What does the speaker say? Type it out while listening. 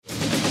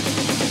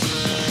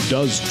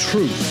Does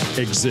truth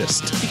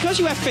exist? Because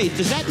you have faith,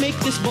 does that make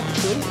this book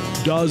true?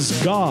 Does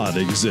God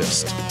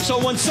exist?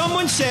 So when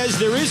someone says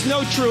there is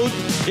no truth,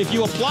 if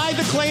you apply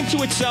the claim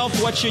to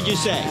itself, what should you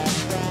say?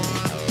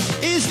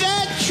 Is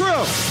that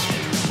true?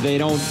 They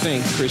don't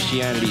think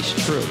Christianity's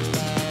true.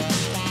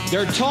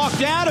 They're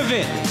talked out of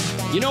it.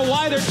 You know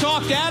why they're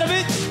talked out of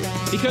it?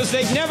 Because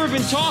they've never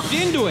been talked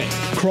into it.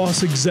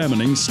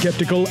 Cross-examining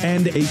skeptical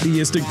and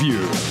atheistic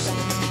views.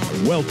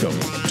 Welcome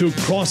to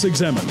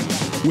Cross-Examine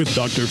with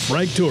Dr.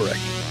 Frank Turek.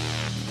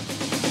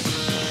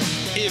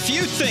 If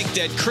you think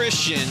that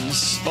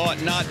Christians ought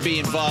not be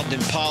involved in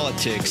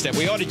politics, that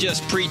we ought to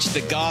just preach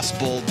the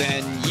gospel,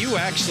 then you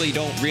actually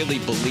don't really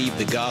believe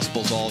the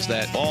gospel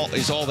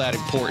is all that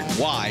important.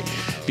 Why?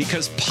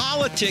 Because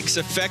politics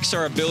affects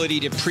our ability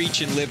to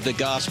preach and live the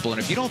gospel. And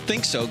if you don't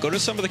think so, go to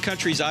some of the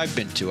countries I've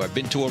been to. I've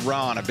been to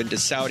Iran. I've been to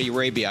Saudi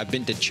Arabia. I've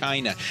been to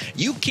China.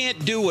 You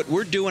can't do what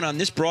we're doing on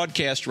this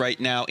broadcast right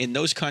now in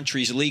those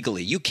countries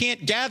legally. You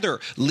can't gather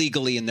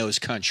legally in those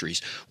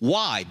countries.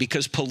 Why?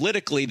 Because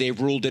politically they've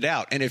ruled it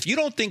out. And if you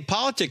don't think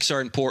politics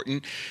are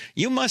important,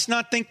 you must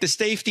not think the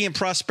safety and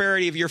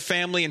prosperity of your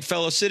family and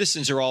fellow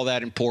citizens are all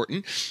that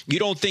important. You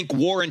don't think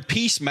war and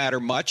peace matter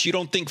much. You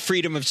don't think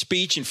freedom of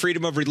speech and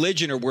freedom of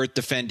religion are worth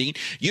defending.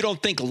 You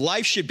don't think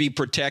life should be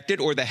protected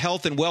or the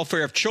health and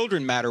welfare of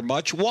children matter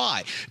much.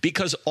 Why?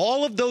 Because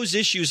all of those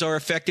issues are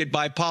affected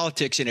by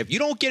politics. And if you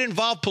don't get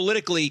involved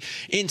politically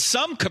in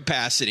some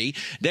capacity,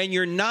 then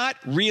you're not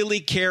really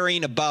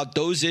caring about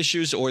those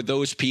issues or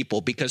those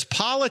people, because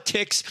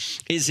politics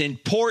is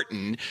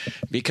important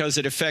because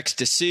it affects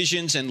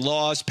decisions and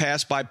laws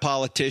passed by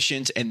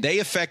politicians, and they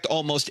affect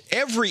almost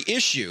every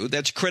issue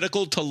that's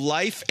critical to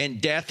life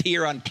and death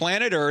here on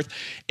planet Earth,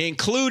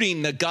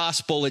 including the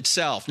gospel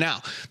itself.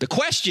 Now, the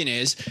question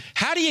is,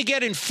 how do you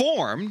get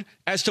informed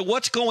as to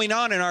what's going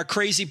on in our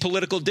crazy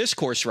political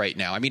discourse right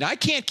now? I mean, I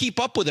can't keep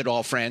up with it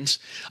all, friends.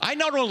 I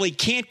not only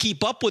can't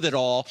keep up with it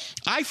all,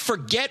 I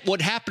forget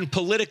what happened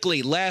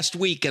politically last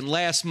week and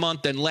last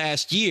month and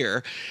last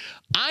year.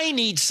 I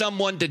need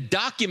someone to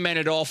document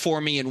it all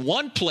for me in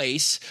one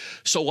place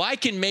so I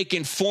can make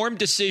informed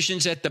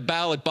decisions at the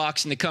ballot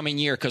box in the coming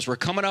year, because we're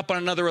coming up on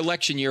another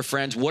election year,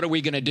 friends. What are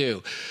we going to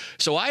do?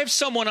 So I have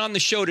someone on the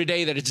show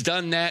today that has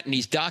done that, and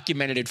he's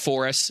documented it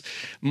for us.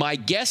 My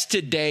guest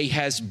today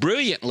has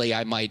brilliantly,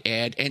 I might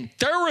add, and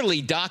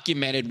thoroughly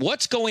documented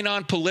what's going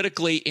on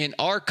politically in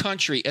our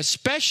country,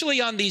 especially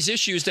on these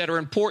issues that are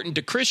important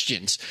to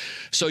Christians.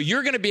 So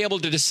you're going to be able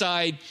to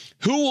decide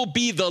who will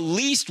be the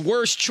least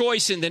worst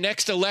choice in the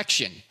next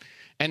election.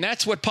 And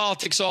that's what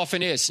politics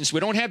often is. Since we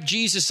don't have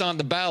Jesus on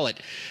the ballot,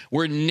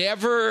 we're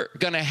never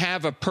going to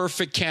have a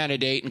perfect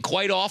candidate. And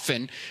quite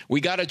often,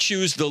 we got to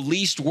choose the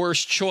least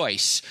worst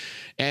choice.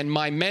 And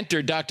my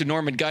mentor, Dr.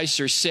 Norman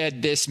Geisler,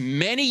 said this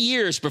many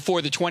years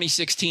before the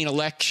 2016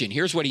 election.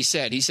 Here's what he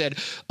said. He said,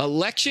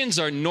 elections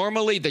are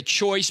normally the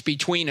choice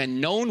between a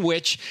known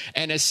witch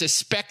and a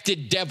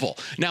suspected devil.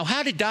 Now,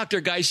 how did Dr.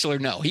 Geisler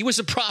know? He was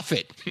a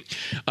prophet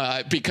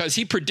because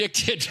he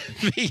predicted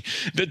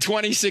the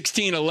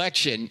 2016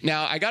 election.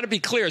 Now, I got to be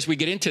clear as we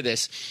get into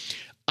this.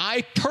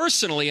 I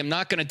personally am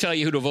not going to tell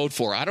you who to vote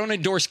for. I don't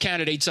endorse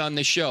candidates on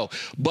this show,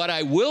 but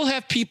I will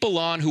have people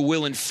on who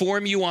will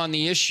inform you on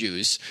the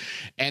issues,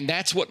 and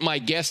that's what my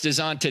guest is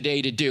on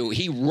today to do.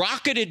 He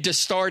rocketed to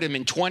stardom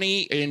in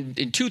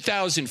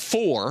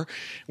 2004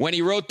 when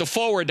he wrote the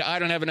foreword to I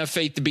Don't Have Enough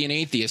Faith to Be an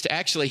Atheist.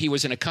 Actually, he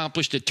was an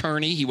accomplished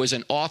attorney. He was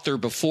an author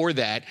before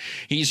that.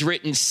 He's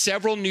written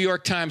several New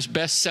York Times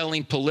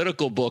best-selling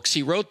political books.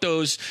 He wrote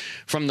those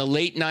from the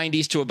late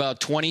 90s to about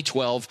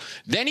 2012.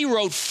 Then he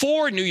wrote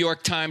 4 New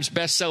York Times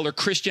bestseller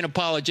Christian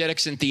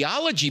apologetics and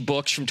theology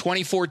books from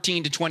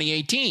 2014 to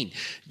 2018.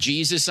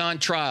 Jesus on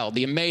Trial,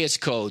 The Emmaus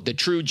Code, The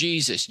True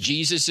Jesus,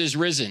 Jesus is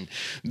Risen.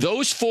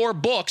 Those 4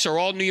 books are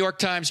all New York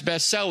Times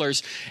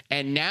bestsellers,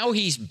 and now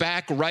he's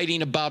back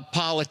writing about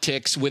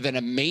politics with an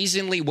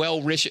amazingly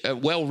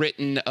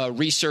well-written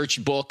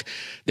research book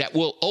that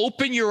will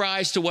open your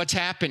eyes to what's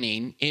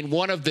happening in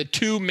one of the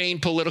 2 main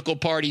political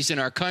parties in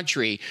our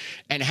country,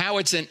 and how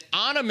it's an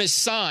ominous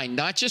sign,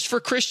 not just for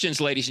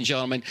Christians, ladies and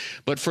gentlemen,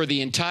 but for the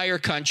entire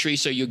country.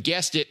 So you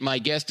guessed it, my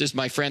guest is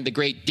my friend, the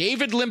great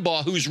David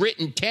Limbaugh, who's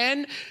written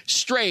 10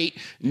 straight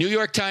New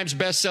York Times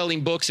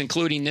best-selling books,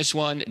 including this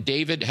one.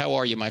 David, how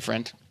are you, my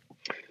friend?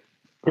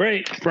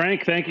 Great,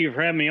 Frank. Thank you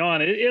for having me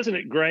on. Isn't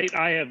it great?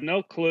 I have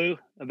no clue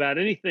about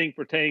anything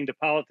pertaining to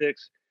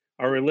politics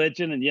or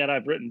religion, and yet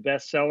I've written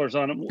bestsellers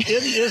on them.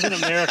 Isn't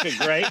America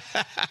great?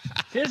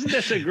 Isn't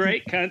this a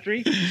great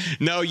country?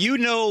 No, you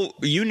know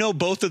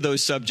both of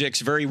those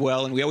subjects very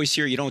well, and we always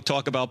hear you don't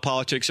talk about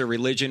politics or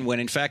religion, when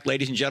in fact,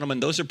 ladies and gentlemen,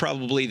 those are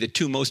probably the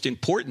 2 most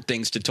important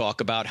things to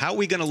talk about. How are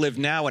we going to live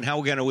now, and how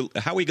are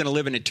we going to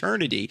live in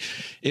eternity,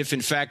 if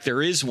in fact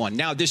there is one?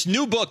 Now, this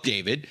new book,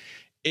 David,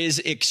 is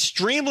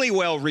extremely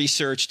well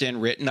researched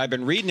and written. I've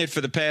been reading it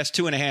for the past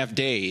 2.5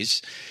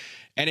 days.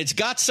 And it's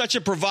got such a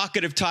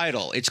provocative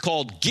title. It's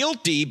called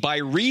Guilty by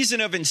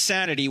Reason of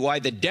Insanity, Why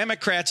the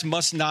Democrats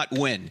Must Not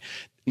Win.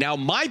 Now,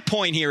 my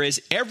point here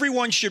is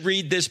everyone should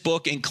read this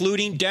book,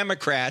 including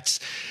Democrats,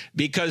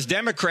 because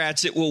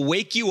Democrats, it will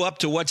wake you up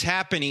to what's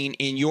happening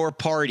in your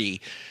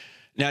party.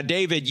 Now,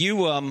 David,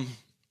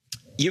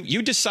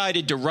 you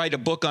decided to write a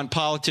book on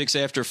politics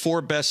after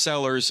 4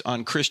 bestsellers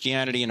on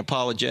Christianity and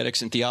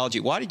apologetics and theology.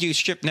 Why did you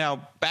shift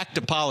now back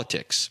to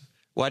politics?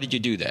 Why did you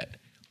do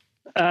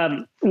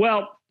that?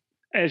 Well,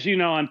 as you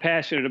know, I'm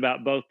passionate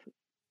about both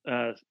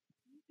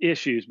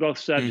issues, both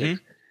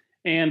subjects.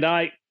 And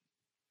I,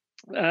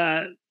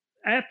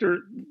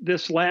 after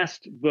this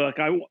last book,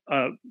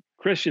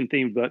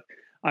 Christian-themed book,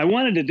 I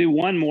wanted to do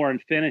one more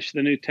and finish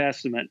the New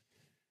Testament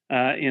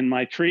in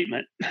my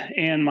treatment.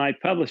 And my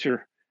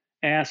publisher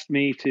asked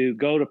me to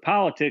go to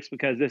politics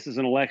because this is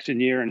an election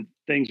year and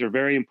things are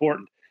very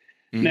important.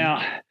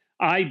 Now,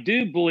 I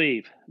do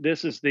believe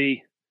this is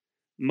the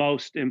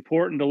most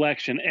important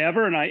election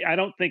ever. And I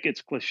don't think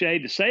it's cliche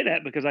to say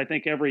that because I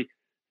think every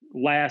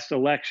last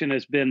election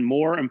has been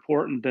more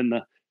important than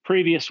the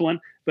previous one.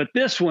 But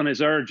this one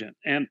is urgent.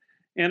 And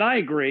I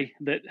agree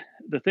that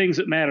the things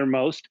that matter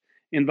most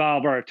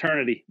involve our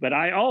eternity. But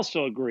I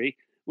also agree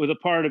with a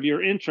part of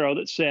your intro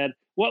that said,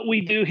 what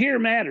we do here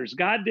matters.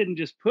 God didn't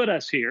just put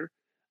us here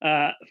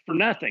for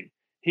nothing.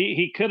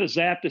 He could have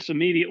zapped us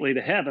immediately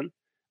to heaven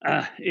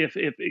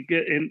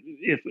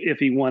if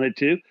he wanted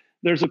to.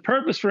 There's a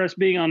purpose for us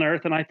being on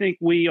earth, and I think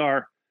we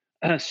are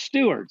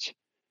stewards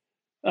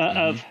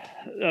of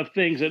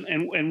things,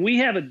 and we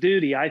have a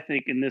duty, I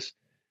think, in this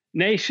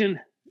nation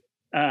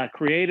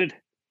created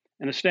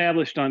and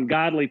established on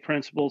godly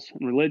principles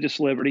and religious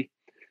liberty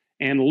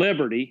and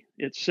liberty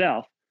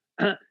itself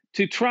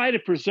to try to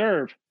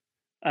preserve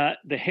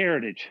the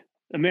heritage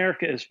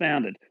America is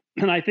founded.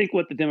 And I think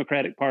what the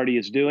Democratic Party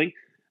is doing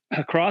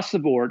across the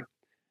board,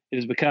 it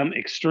has become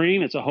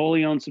extreme. It's a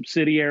wholly owned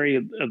subsidiary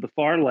of the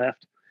far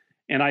left.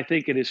 And I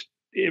think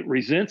it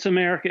resents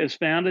America as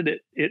founded.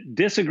 It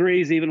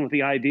disagrees even with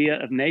the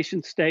idea of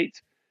nation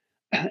states.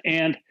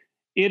 And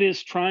it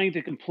is trying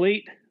to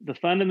complete the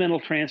fundamental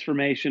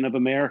transformation of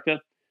America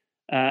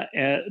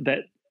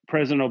that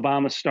President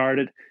Obama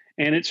started.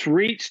 And it's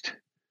reached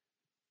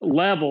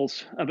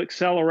levels of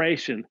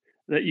acceleration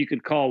that you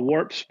could call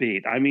warp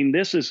speed. I mean,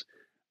 this is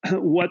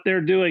what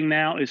they're doing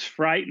now is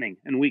frightening.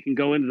 And we can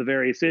go into the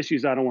various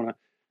issues. I don't want to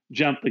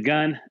jump the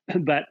gun,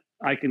 but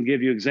I can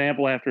give you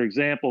example after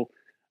example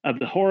of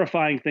the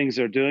horrifying things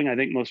they're doing. I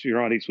think most of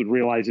your audience would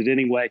realize it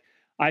anyway.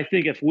 I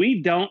think if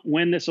we don't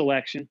win this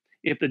election,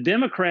 if the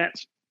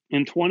Democrats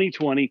in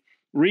 2020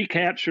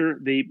 recapture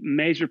the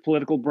major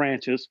political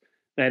branches,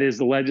 that is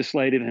the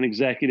legislative and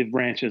executive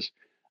branches,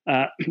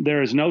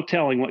 there is no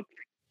telling what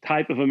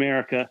type of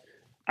America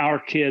our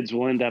kids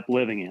will end up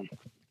living in.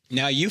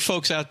 Now, you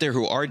folks out there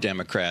who are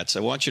Democrats,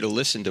 I want you to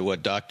listen to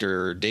what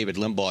Dr. David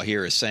Limbaugh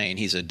here is saying.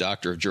 He's a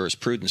doctor of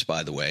jurisprudence,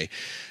 by the way.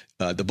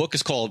 The book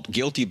is called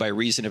Guilty by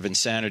Reason of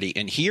Insanity.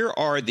 And here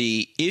are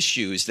the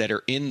issues that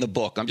are in the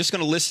book. I'm just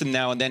going to list them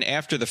now. And then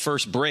after the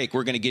first break,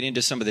 we're going to get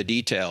into some of the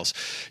details.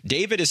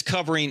 David is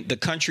covering the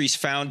country's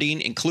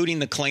founding, including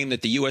the claim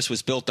that the U.S.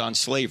 was built on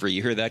slavery.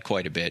 You hear that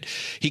quite a bit.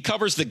 He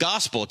covers the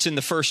gospel. It's in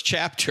the first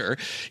chapter.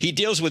 He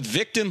deals with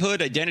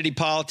victimhood, identity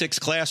politics,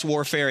 class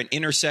warfare, and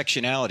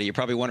intersectionality. You're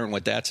probably wondering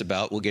what that's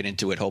about. We'll get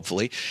into it,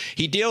 hopefully.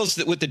 He deals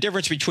with the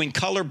difference between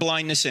color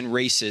blindness and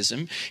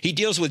racism. He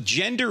deals with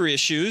gender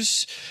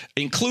issues,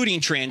 including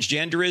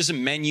transgenderism,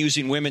 men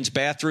using women's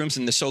bathrooms,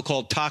 and the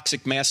so-called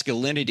toxic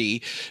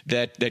masculinity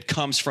that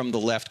comes from the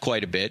left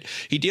quite a bit.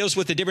 He deals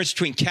with the difference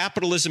between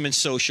capitalism and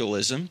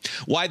socialism,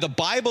 why the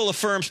Bible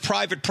affirms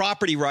private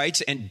property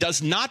rights and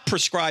does not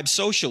prescribe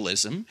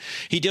socialism.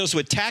 He deals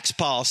with tax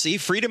policy,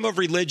 freedom of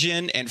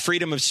religion, and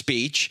freedom of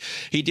speech.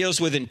 He deals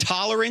with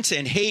intolerance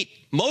and hate,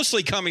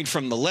 mostly coming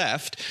from the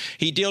left.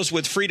 He deals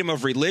with freedom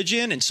of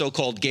religion and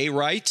so-called gay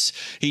rights.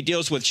 He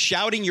deals with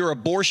shouting your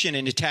abortion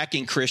and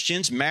attacking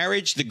Christians,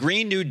 marriage, the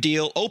Green New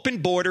Deal, open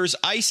borders,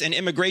 ICE, and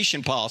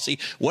immigration policy.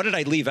 What did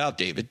I leave out,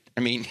 David?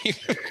 I mean,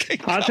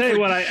 I'll tell you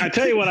what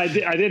I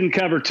didn't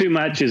cover too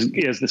much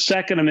is the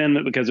Second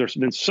Amendment, because there's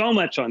been so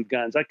much on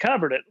guns. I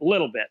covered it a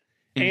little bit.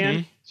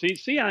 And so you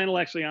see how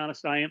intellectually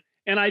honest I am.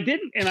 And I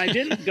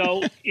didn't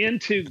go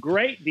into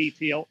great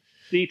detail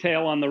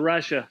on the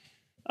Russia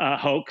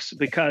hoax,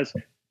 because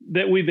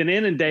that we've been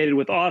inundated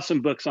with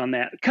awesome books on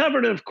that.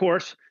 Covered it, of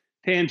course,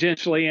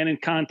 tangentially and in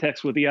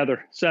context with the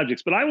other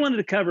subjects. But I wanted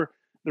to cover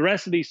the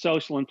rest of these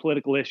social and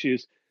political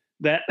issues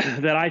that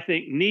I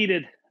think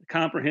needed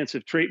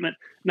comprehensive treatment,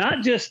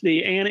 not just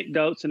the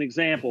anecdotes and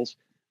examples,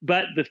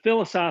 but the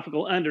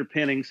philosophical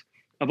underpinnings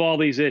of all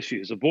these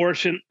issues: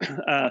 abortion,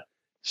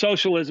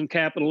 socialism,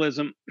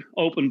 capitalism,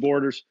 open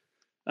borders,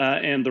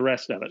 and the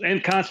rest of it,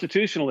 and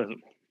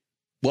constitutionalism.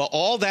 Well,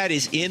 all that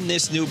is in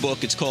this new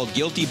book. It's called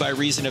Guilty by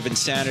Reason of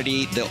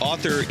Insanity. The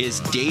author is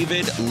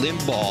David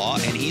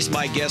Limbaugh, and he's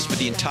my guest for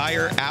the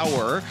entire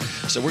hour.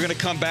 So we're going to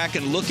come back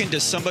and look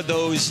into some of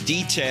those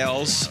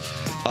details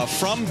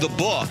from the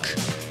book.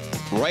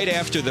 right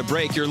after the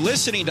break. You're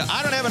listening to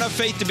I Don't Have Enough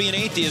Faith to Be an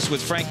Atheist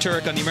with Frank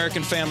Turek on the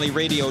American Family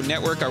Radio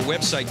Network. Our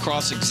website,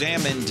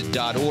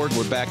 crossexamined.org.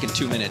 We're back in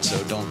 2 minutes,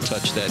 so don't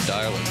touch that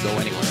dial and go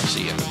anywhere.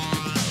 See you.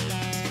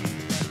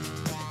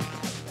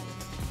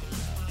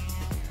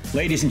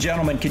 Ladies and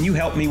gentlemen, can you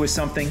help me with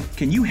something?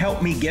 Can you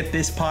help me get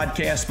this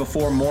podcast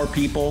before more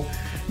people?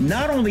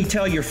 Not only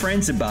tell your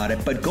friends about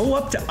it, but go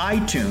up to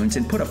iTunes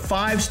and put a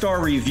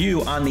 5-star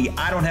review on the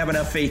I Don't Have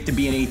Enough Faith to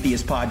Be an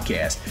Atheist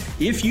podcast.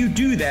 If you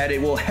do that,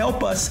 it will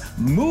help us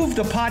move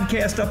the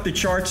podcast up the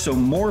charts so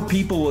more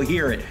people will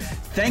hear it.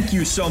 Thank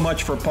you so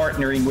much for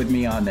partnering with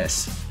me on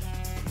this.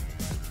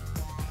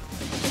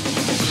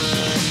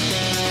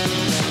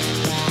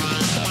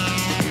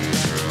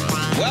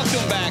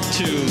 Welcome back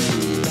to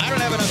I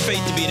Don't Have Enough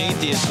Faith to Be an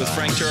Atheist with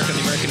Frank Turek on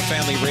the American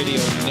Family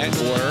Radio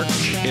Network.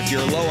 If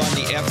you're low on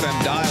the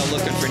FM dial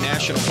looking for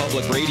National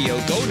Public Radio,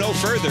 go no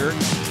further.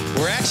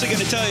 We're actually going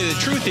to tell you the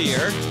truth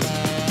here.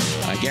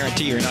 I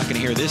guarantee you're not going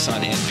to hear this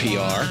on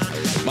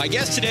NPR. My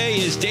guest today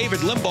is David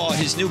Limbaugh.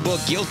 His new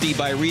book, Guilty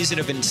by Reason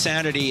of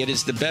Insanity. It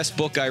is the best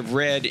book I've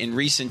read in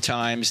recent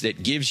times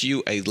that gives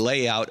you a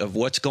layout of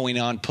what's going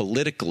on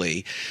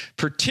politically,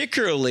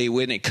 particularly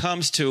when it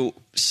comes to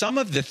some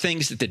of the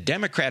things that the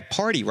Democrat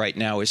Party right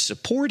now is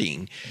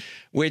supporting,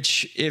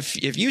 which if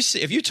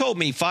you told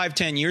me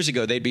 5-10 years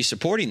ago they'd be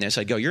supporting this,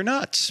 I'd go, you're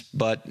nuts.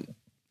 But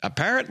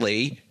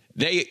apparently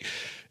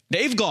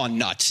they've gone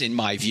nuts, in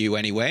my view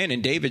anyway, and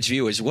in David's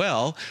view as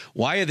well.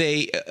 Why are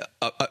they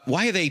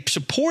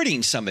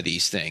supporting some of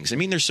these things? I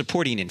mean, they're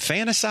supporting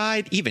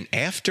infanticide even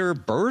after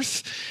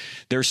birth.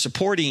 They're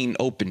supporting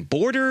open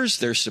borders.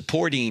 They're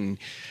supporting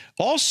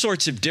all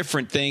sorts of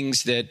different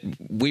things that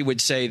we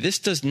would say this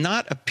does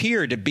not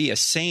appear to be a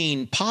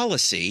sane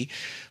policy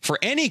for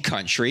any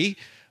country,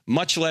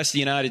 much less the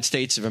United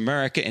States of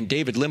America. And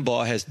David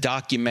Limbaugh has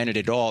documented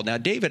it all. Now,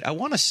 David, I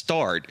want to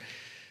start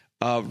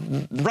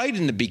right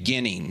in the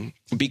beginning,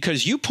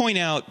 because you point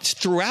out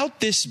throughout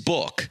this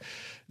book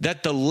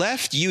that the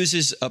left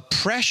uses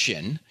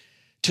oppression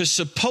to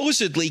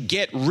supposedly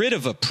get rid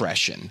of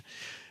oppression.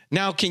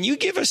 Now, can you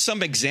give us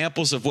some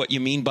examples of what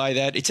you mean by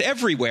that? It's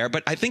everywhere,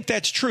 but I think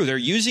that's true. They're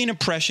using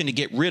oppression to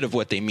get rid of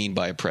what they mean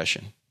by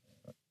oppression.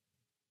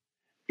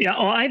 Yeah,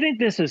 well, I think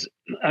this is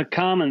a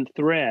common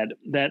thread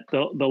that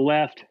the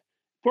left,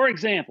 for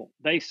example,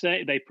 they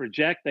say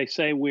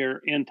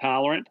we're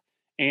intolerant.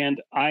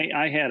 And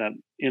I had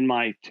in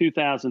my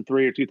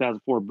 2003 or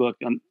 2004 book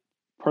on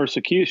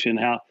persecution,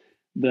 how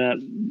the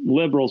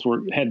liberals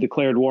had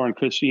declared war on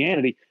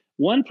Christianity.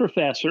 One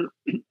professor,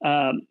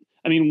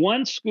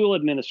 one school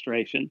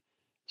administration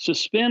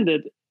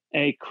suspended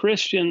a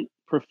Christian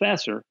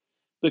professor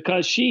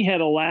because she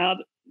had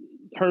allowed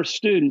her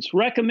students,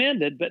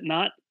 recommended but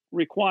not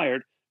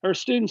required, her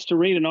students to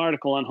read an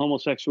article on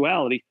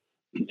homosexuality.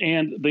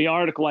 And the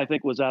article, I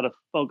think, was out of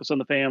Focus on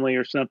the Family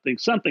or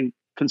something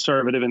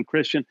conservative and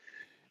Christian.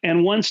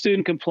 And one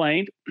student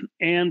complained,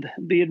 and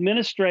the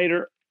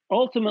administrator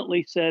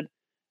ultimately said,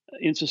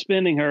 in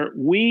suspending her,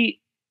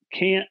 we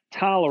can't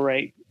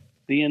tolerate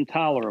the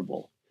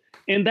intolerable.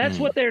 And that's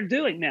what they're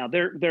doing now.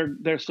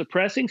 They're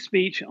suppressing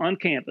speech on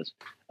campus.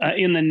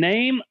 In the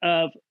name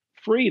of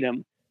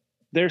freedom,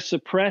 they're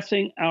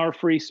suppressing our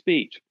free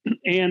speech.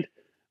 And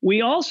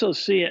we also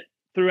see it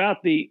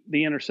throughout the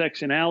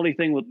intersectionality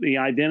thing with the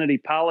identity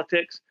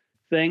politics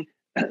thing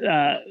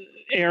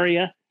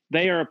area.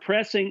 They are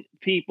oppressing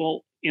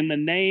people in the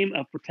name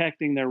of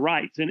protecting their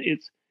rights. And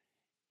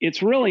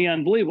it's really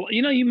unbelievable.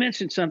 You know, you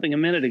mentioned something a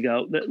minute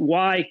ago, that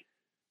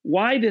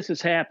why this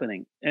is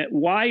happening,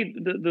 why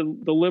the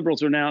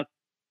liberals are now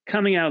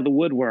coming out of the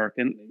woodwork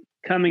and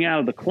coming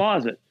out of the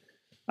closet.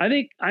 I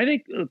think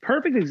the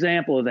perfect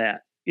example of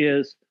that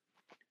is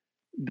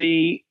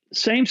the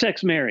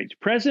same-sex marriage.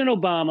 President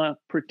Obama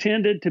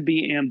pretended to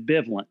be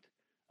ambivalent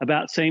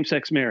about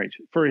same-sex marriage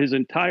for his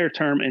entire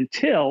term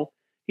until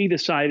he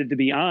decided to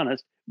be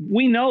honest.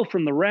 We know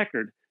from the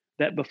record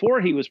that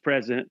before he was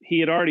president, he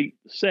had already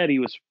said he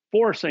was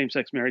for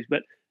same-sex marriage.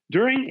 But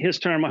during his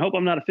term, I hope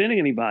I'm not offending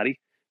anybody,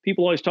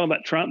 people always talk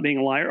about Trump being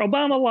a liar.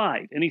 Obama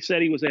lied, and he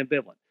said he was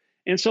ambivalent.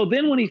 And so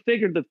then when he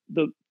figured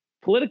the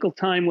political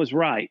time was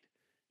right,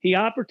 he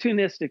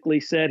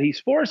opportunistically said he's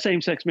for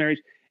same-sex marriage.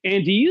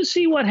 And do you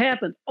see what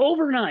happened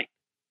overnight?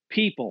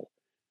 People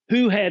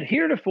who had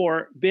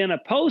heretofore been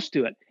opposed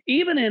to it,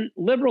 even in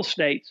liberal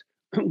states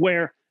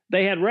where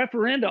they had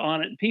referenda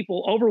on it, and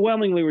people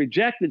overwhelmingly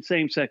rejected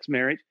same-sex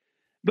marriage.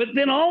 But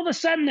then all of a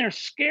sudden, they're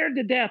scared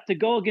to death to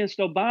go against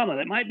Obama.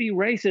 That might be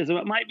racism.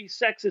 It might be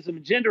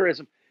sexism,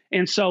 genderism.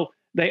 And so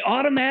they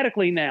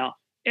automatically now,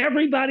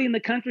 everybody in the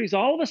country is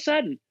all of a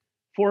sudden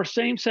for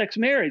same-sex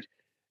marriage.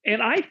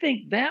 And I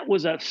think that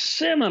was a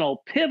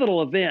seminal,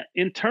 pivotal event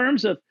in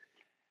terms of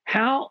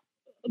how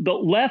the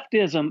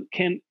leftism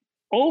can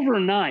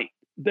overnight,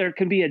 there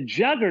can be a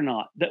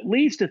juggernaut that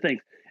leads to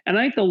things. And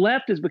I think the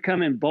left has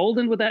become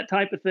emboldened with that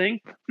type of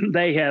thing.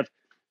 They have,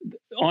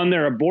 on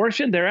their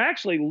abortion, they're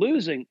actually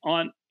losing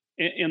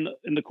in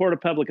the court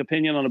of public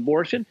opinion on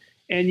abortion.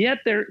 And yet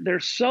they're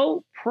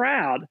so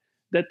proud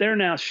that they're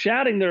now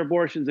shouting their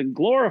abortions and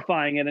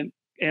glorifying it and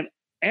and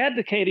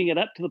advocating it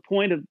up to the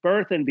point of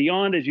birth and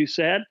beyond, as you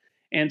said,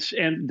 and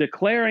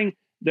declaring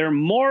their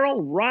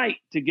moral right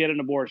to get an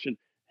abortion,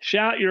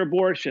 shout your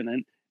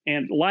abortion,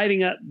 and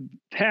lighting up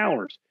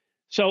towers.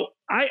 So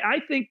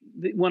I think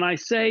that when I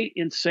say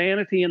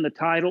insanity in the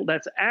title,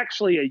 that's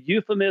actually a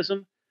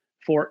euphemism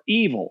for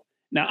evil.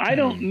 Now, I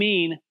don't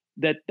mean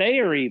that they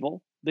are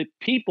evil. The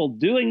people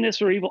doing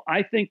this are evil.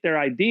 I think their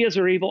ideas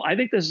are evil. I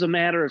think this is a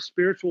matter of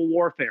spiritual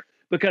warfare,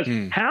 because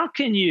how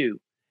can you,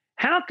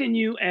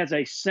 as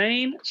a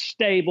sane,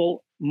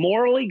 stable,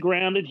 morally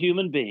grounded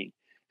human being,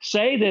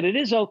 say that it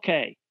is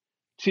okay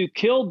to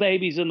kill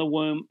babies in the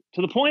womb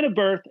to the point of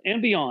birth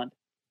and beyond,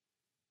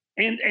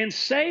 and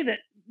say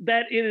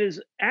that it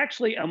is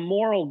actually a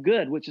moral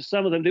good, which is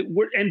some of them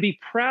do, and be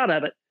proud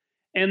of it,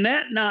 and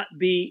that not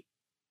be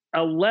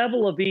a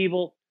level of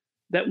evil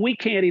that we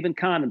can't even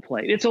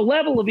contemplate? It's a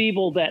level of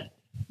evil that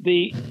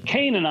the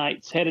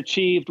Canaanites had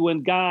achieved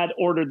when God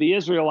ordered the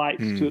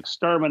Israelites to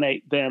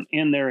exterminate them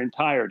in their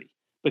entirety,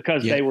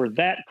 because they were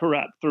that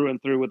corrupt through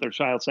and through with their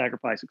child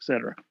sacrifice,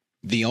 etc.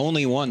 The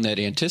only one that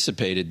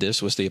anticipated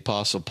this was the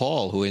Apostle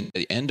Paul, who in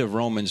the end of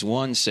Romans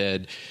 1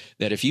 said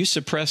that if you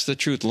suppress the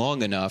truth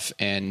long enough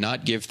and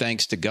not give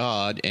thanks to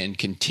God and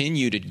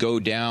continue to go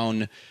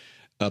down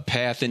a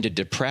path into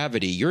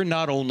depravity, you're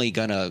not only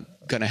going to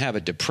have a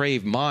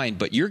depraved mind,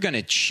 but you're going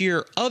to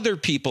cheer other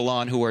people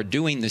on who are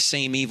doing the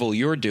same evil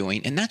you're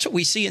doing. And that's what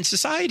we see in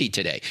society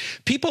today.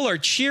 People are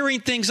cheering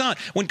things on.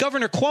 When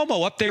Governor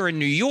Cuomo up there in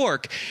New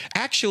York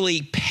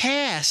actually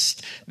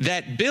passed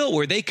that bill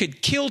where they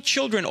could kill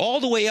children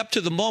all the way up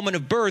to the moment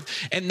of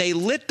birth, and they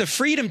lit the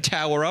Freedom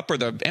Tower up, or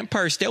the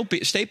Empire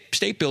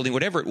State Building,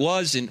 whatever it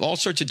was, in all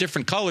sorts of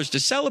different colors to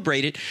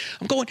celebrate it,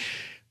 I'm going,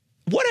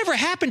 whatever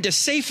happened to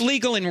safe,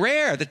 legal, and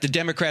rare that the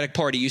Democratic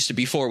Party used to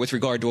be for with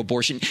regard to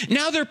abortion?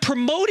 Now they're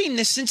promoting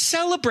this and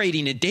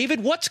celebrating it.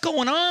 David, what's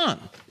going on?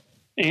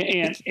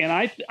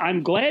 And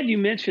I'm glad you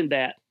mentioned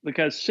that,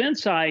 because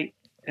since I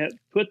have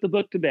put the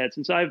book to bed,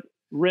 since I've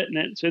written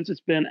it, since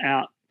it's been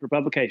out for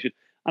publication,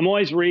 I'm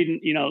always reading,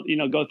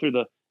 go through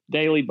the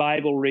daily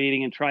Bible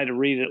reading and try to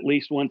read it at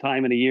least one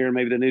time in a year,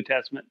 maybe the New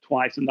Testament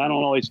twice. And I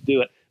don't always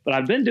do it, but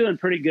I've been doing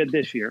pretty good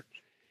this year.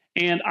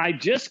 And I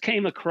just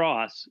came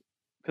across,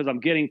 because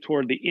I'm getting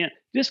toward the end,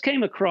 just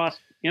came across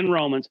in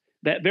Romans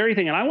that very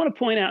thing. And I want to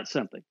point out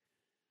something.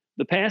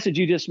 The passage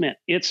you just meant,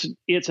 it's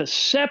a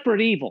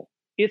separate evil.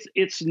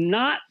 It's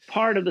not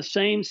part of the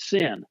same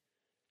sin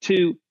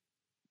to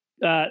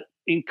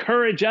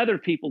encourage other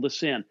people to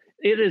sin.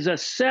 It is a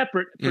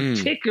separate,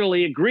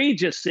 particularly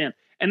egregious sin.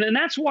 And then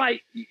that's why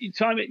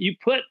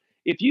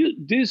if you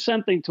do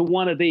something to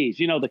one of these,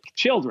 the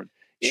children,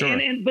 sure.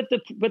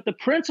 But the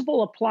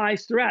principle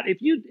applies throughout.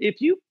 If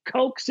you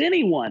coax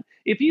anyone,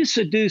 if you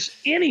seduce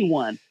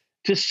anyone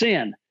to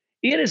sin,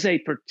 it is a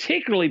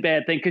particularly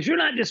bad thing, because you're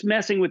not just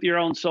messing with your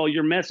own soul,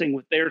 you're messing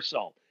with their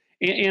soul.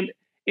 And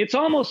it's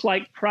almost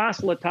like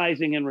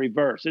proselytizing in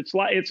reverse.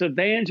 It's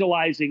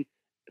evangelizing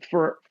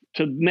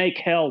to make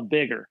hell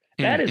bigger.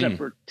 That is a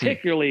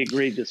particularly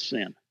egregious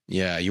sin.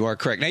 Yeah, you are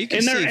correct. Now you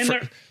can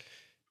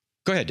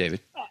go ahead,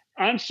 David.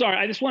 I'm sorry.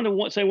 I just wanted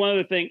to say one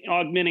other thing,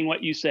 augmenting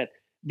what you said.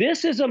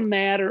 This is a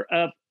matter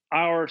of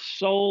our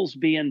souls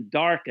being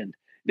darkened.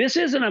 This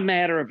isn't a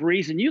matter of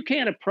reason. You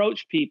can't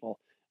approach people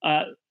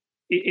on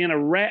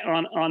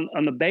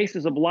the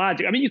basis of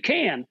logic. I mean, you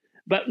can,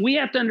 but we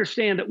have to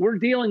understand that we're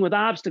dealing with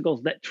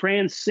obstacles that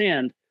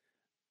transcend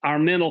our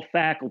mental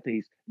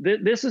faculties.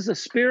 This is a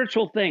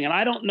spiritual thing, and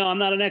I don't know. I'm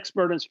not an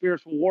expert in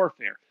spiritual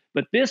warfare,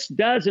 but this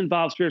does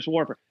involve spiritual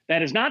warfare.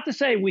 That is not to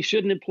say we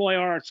shouldn't employ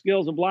our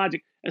skills of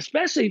logic,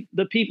 especially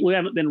the people who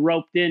haven't been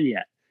roped in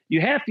yet.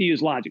 You have to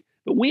use logic.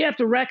 But we have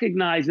to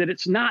recognize that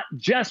it's not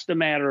just a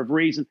matter of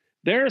reason.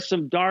 There is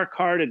some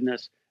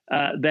dark-heartedness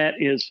that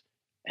is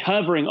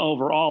hovering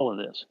over all of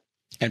this.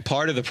 And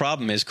part of the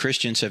problem is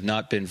Christians have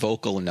not been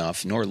vocal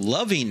enough nor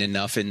loving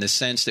enough, in the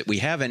sense that we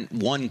haven't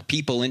won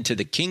people into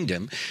the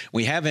kingdom.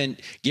 We haven't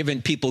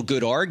given people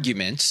good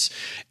arguments.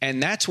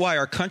 And that's why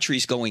our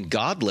country's going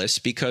godless,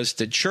 because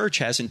the church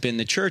hasn't been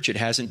the church. It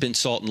hasn't been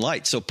salt and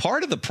light. So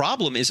part of the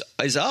problem is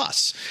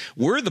us.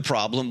 We're the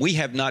problem. We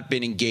have not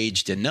been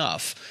engaged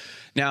enough.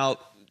 Now,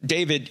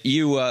 David,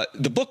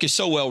 the book is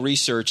so well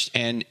researched,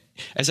 and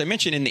as I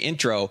mentioned in the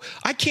intro,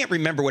 I can't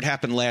remember what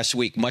happened last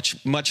week,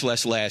 much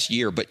less last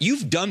year, but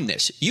you've done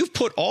this. You've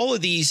put all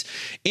of these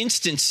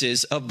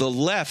instances of the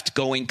left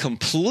going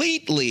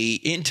completely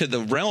into the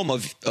realm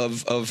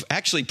of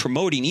actually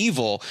promoting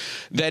evil,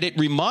 that it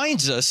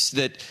reminds us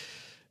that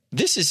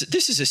this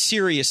is a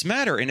serious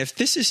matter. And if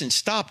this isn't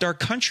stopped, our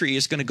country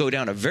is going to go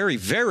down a very,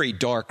 very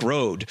dark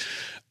road.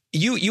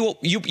 You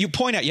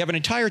point out, you have an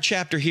entire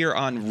chapter here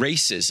on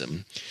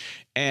racism,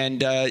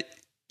 and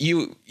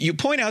you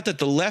point out that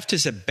the left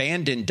has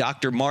abandoned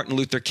Dr. Martin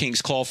Luther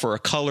King's call for a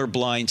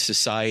colorblind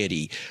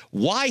society.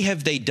 Why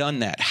have they done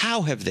that?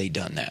 How have they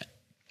done that?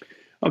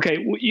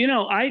 Okay,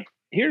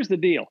 here's the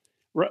deal.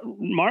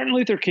 Martin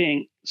Luther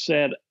King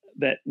said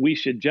that we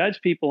should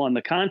judge people on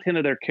the content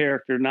of their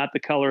character, not the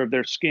color of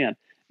their skin.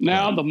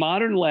 Now, the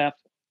modern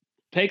left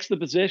takes the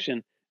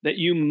position that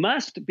you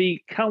must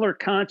be color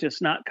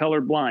conscious, not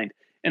color blind.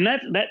 And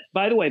that,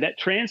 by the way, that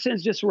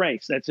transcends just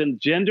race. That's in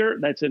gender,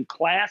 that's in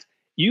class.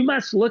 You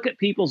must look at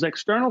people's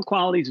external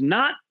qualities,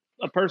 not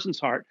a person's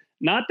heart,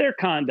 not their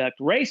conduct.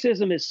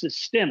 Racism is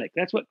systemic.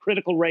 That's what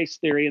critical race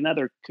theory,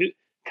 another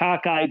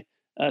cockeyed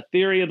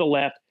theory of the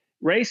left.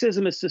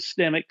 Racism is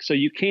systemic, so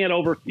you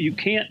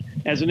can't,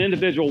 as an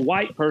individual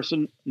white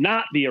person,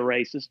 not be a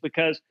racist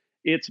because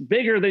it's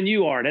bigger than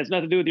you are. It has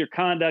nothing to do with your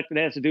conduct. It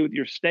has to do with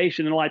your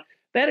station in life.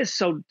 That is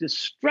so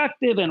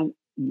destructive and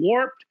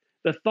warped,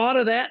 the thought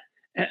of that,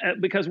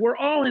 because we're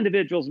all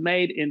individuals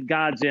made in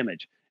God's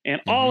image. And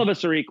all of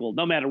us are equal,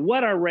 no matter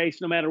what our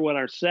race, no matter what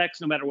our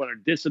sex, no matter what our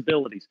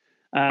disabilities.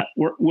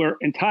 We're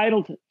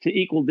entitled to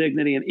equal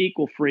dignity and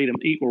equal freedom,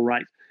 equal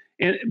rights.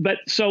 But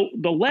so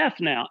the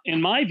left now,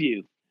 in my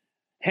view,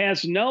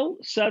 has no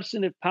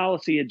substantive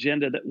policy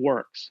agenda that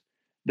works.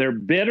 They're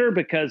bitter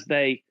because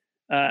they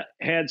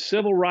had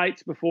civil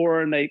rights before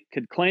and they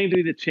could claim to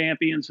be the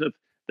champions of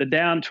the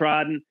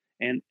downtrodden,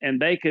 and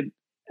they could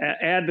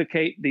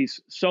advocate these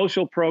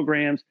social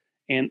programs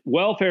and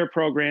welfare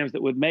programs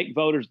that would make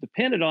voters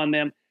dependent on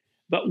them.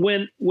 But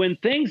when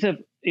things have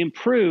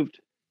improved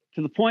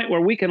to the point where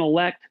we can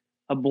elect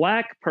a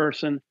black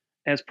person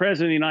as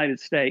president of the United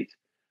States,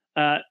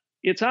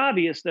 it's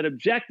obvious that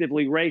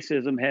objectively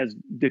racism has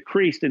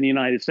decreased in the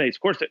United States.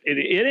 Of course,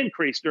 it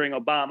increased during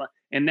Obama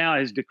and now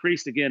has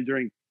decreased again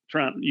during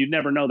Trump. You'd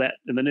never know that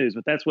in the news,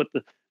 but that's what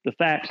the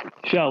facts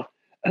show.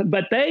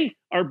 But they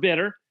are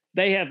bitter.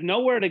 They have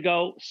nowhere to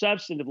go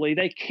substantively.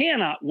 They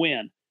cannot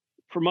win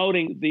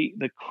promoting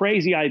the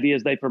crazy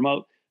ideas they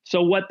promote.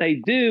 So what they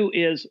do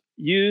is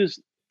use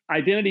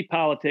identity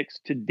politics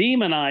to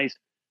demonize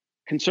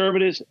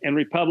conservatives and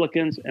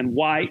Republicans and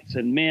whites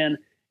and men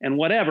and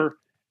whatever.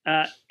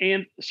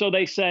 And so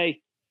they say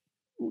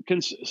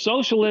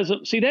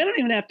socialism. See, they don't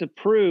even have to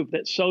prove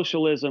that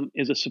socialism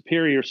is a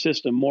superior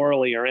system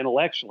morally or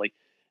intellectually.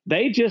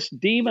 They just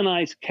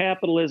demonize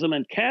capitalism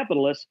and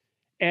capitalists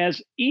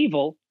as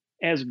evil,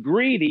 as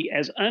greedy,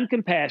 as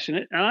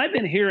uncompassionate. And I've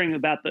been hearing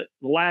about the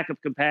lack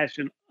of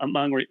compassion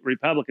among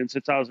Republicans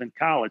since I was in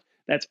college.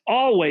 That's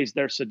always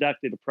their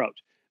seductive approach.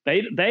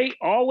 They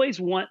always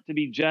want to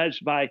be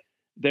judged by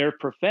their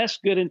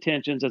professed good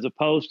intentions as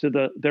opposed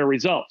to their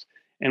results.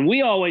 And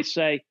we always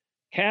say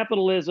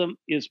capitalism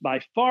is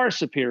by far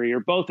superior,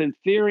 both in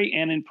theory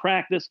and in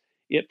practice.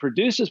 It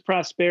produces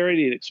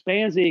prosperity. It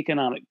expands the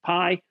economic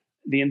pie.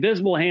 The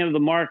invisible hand of the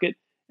market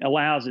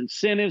allows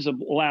incentives,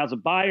 allows a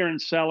buyer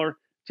and seller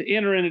to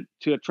enter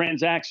into a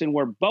transaction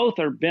where both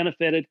are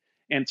benefited,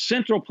 and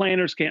central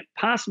planners can't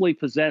possibly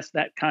possess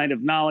that kind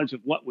of knowledge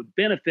of what would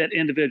benefit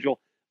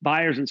individual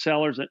buyers and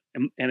sellers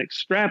and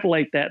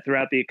extrapolate that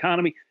throughout the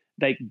economy.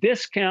 They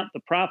discount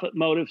the profit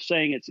motive,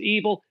 saying it's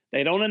evil.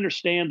 They don't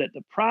understand that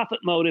the profit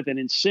motive and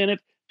incentive,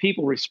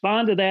 people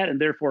respond to that and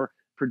therefore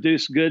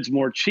produce goods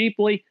more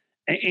cheaply.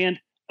 And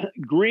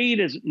greed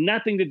has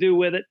nothing to do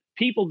with it.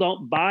 People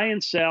don't buy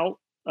and sell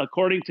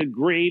according to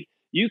greed.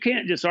 You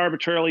can't just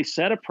arbitrarily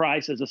set a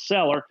price as a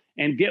seller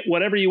and get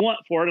whatever you want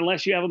for it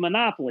unless you have a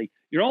monopoly.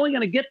 You're only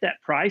going to get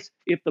that price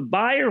if the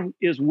buyer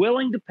is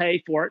willing to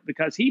pay for it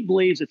because he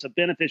believes it's a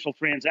beneficial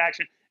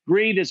transaction.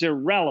 Greed is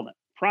irrelevant.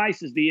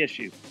 Price is the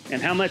issue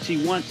and how much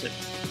he wants it.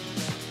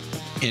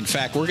 In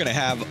fact, we're going to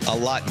have a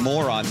lot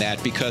more on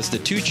that because the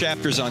 2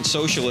 chapters on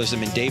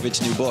socialism in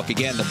David's new book,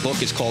 again, the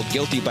book is called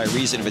Guilty by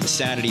Reason of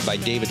Insanity by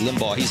David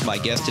Limbaugh. He's my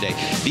guest today.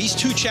 These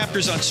 2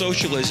 chapters on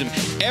socialism,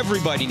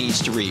 everybody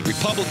needs to read.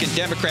 Republican,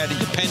 Democrat,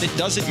 Independent,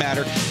 doesn't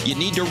matter. You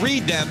need to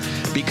read them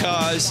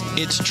because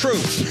it's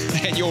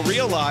truth. And you'll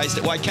realize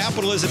that while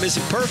capitalism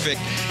isn't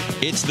perfect,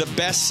 it's the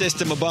best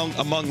system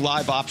among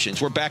live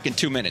options. We're back in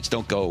 2 minutes.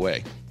 Don't go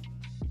away.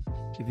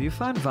 If you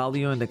find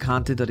value in the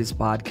content of this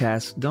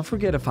podcast, don't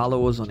forget to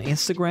follow us on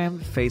Instagram,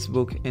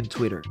 Facebook, and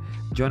Twitter.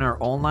 Join our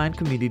online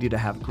community to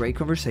have great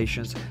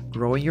conversations,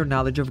 grow in your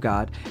knowledge of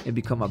God, and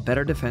become a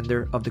better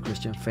defender of the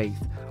Christian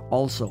faith.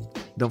 Also,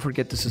 don't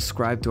forget to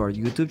subscribe to our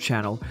YouTube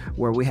channel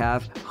where we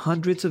have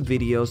hundreds of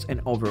videos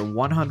and over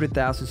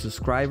 100,000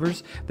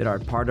 subscribers that are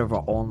part of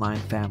our online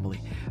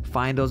family.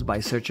 Find us by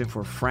searching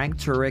for Frank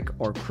Turek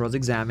or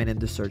Cross-Examine in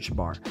the search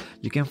bar.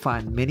 You can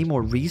find many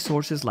more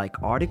resources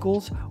like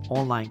articles,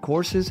 online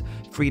courses,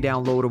 free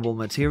downloadable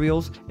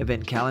materials,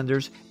 event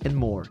calendars, and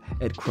more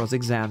at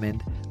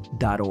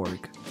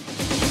crossexamined.org.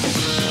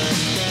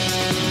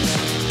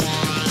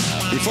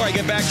 Before I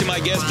get back to my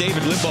guest,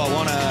 David Limbaugh, I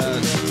want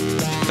to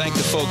thank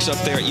the folks up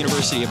there at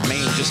University of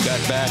Maine. Just got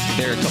back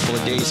there a couple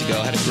of days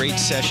ago. Had a great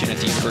session at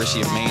the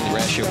University of Maine. The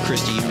Ratio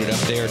Christi unit up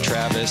there,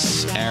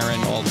 Travis, Aaron,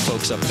 all the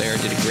folks up there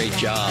did a great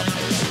job.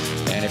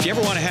 And if you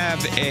ever want to have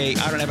I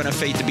don't have enough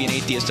faith to be an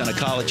atheist on a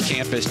college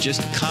campus,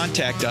 just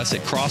contact us at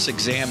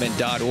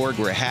crossexamined.org.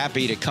 We're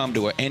happy to come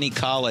to any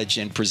college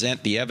and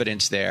present the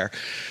evidence there.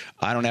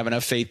 I don't have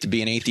enough faith to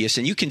be an atheist.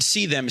 And you can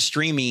see them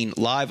streaming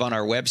live on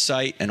our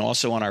website and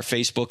also on our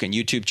Facebook and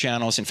YouTube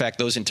channels. In fact,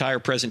 those entire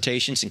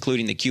presentations,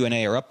 including the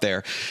Q&A, are up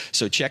there.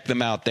 So check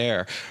them out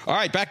there. All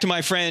right, back to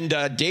my friend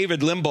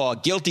David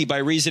Limbaugh, Guilty by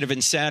Reason of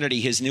Insanity,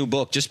 his new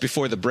book. Just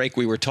before the break,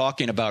 we were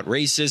talking about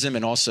racism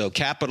and also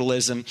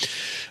capitalism.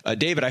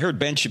 David, I heard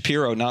Ben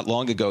Shapiro not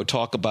long ago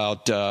talk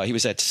about, he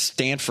was at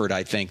Stanford,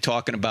 I think,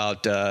 talking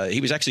about,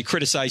 he was actually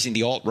criticizing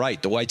the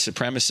alt-right, the white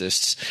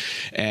supremacists.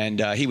 And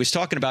he was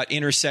talking about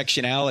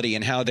intersectionality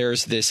and how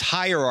there's this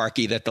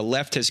hierarchy that the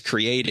left has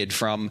created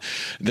from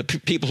the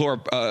people who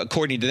are,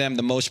 according to them,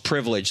 the most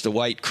privileged, the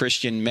white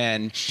Christian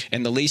men,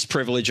 and the least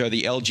privileged are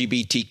the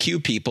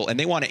LGBTQ people, and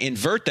they want to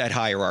invert that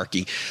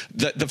hierarchy.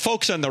 The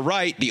folks on the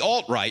right, the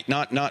alt-right,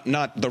 not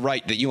the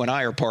right that you and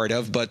I are part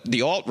of, but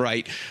the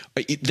alt-right,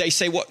 they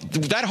say, well,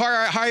 that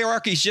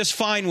hierarchy is just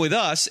fine with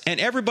us, and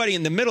everybody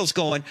in the middle is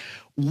going,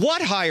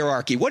 what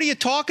hierarchy? What are you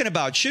talking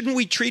about? Shouldn't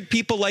we treat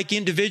people like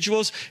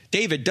individuals?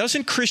 David,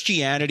 doesn't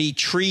Christianity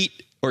treat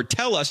or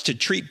tell us to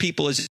treat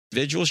people as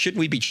individuals? Shouldn't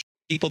we be treating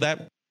people that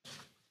way?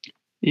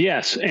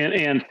 Yes,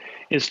 and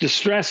it's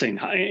distressing.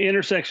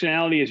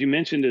 Intersectionality, as you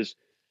mentioned, is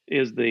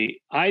the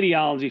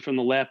ideology from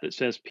the left that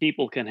says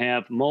people can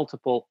have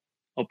multiple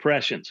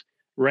oppressions: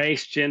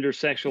 race, gender,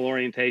 sexual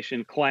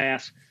orientation,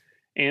 class,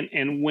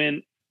 and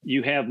when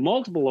you have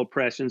multiple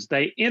oppressions,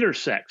 they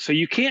intersect. So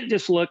you can't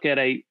just look at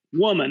a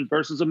woman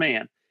versus a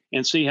man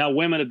and see how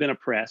women have been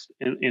oppressed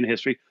in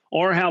history,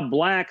 or how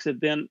blacks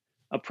have been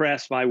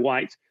oppressed by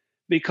whites,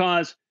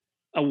 because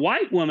a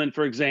white woman,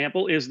 for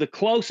example, is the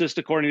closest,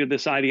 according to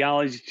this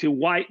ideology, to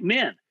white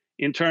men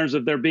in terms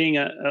of there being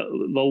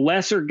the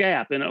lesser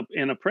gap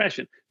in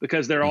oppression,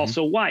 because they're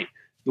also white.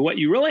 What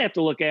you really have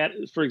to look at,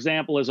 for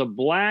example, is a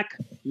black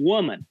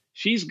woman.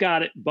 She's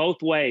got it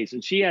both ways,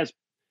 and she has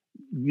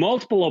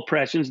multiple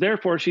oppressions.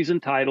 Therefore, she's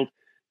entitled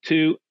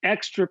to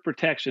extra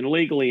protection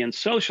legally and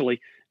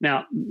socially.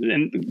 Now,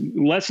 and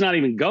let's not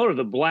even go to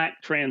the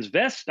black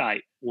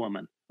transvestite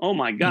woman. Oh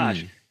my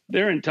gosh,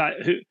 they're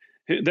entitled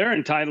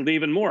to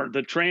even more.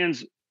 The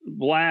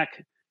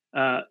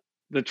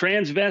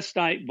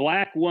transvestite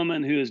black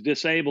woman who is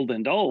disabled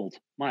and old.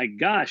 My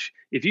gosh,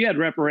 if you had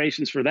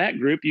reparations for that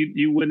group,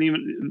 you wouldn't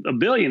even, a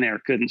billionaire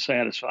couldn't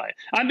satisfy it.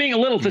 I'm being a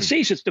little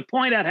facetious to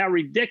point out how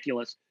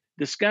ridiculous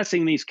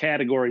discussing these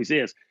categories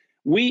is.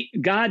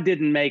 God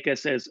didn't make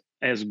us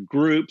as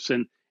groups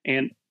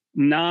and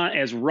not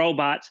as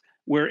robots.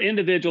 We're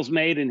individuals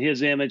made in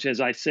his image,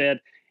 as I said.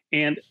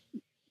 And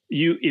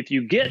if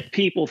you get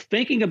people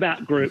thinking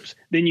about groups,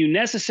 then you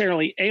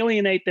necessarily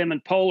alienate them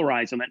and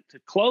polarize them. And to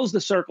close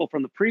the circle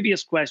from the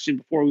previous question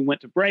before we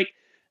went to break,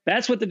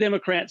 that's what the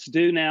Democrats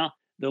do now.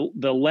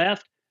 The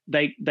left,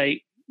 they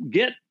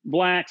get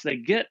blacks, they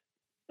get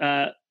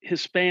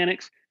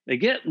Hispanics, they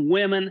get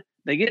women,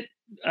 they get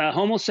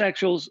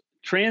homosexuals,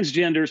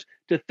 transgenders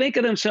to think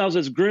of themselves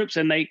as groups,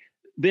 and they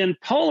then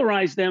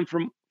polarize them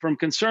from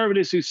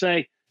conservatives who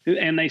say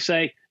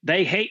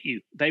they hate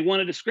you, they want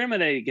to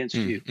discriminate against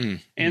you,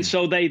 and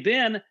so they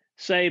then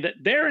say that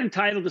they're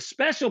entitled to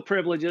special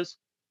privileges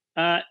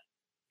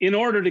in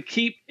order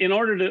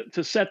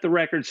to set the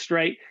record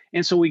straight.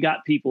 And so we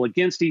got people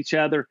against each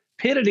other,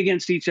 pitted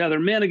against each other,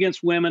 men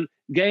against women,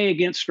 gay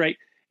against straight,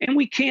 and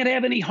we can't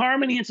have any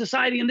harmony in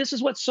society. And this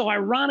is what's so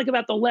ironic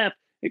about the left.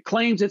 It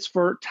claims it's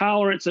for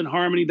tolerance and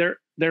harmony.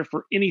 They're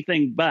for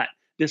anything but.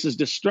 This is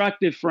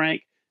destructive,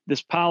 Frank.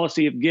 This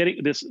policy of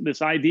getting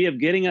this idea of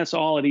getting us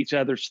all at each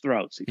other's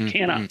throats. It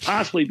cannot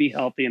possibly be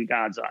healthy in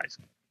God's eyes.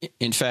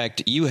 In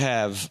fact, you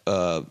have,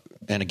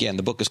 and again,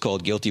 the book is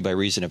called Guilty by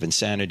Reason of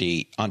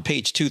Insanity. On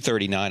page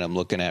 239, I'm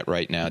looking at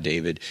right now,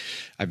 David.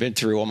 I've been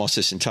through almost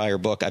this entire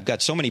book. I've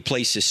got so many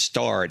places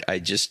starred.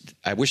 I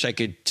wish I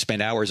could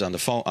spend hours on the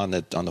phone on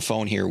the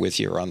phone here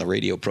with you, or on the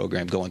radio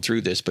program going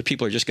through this, but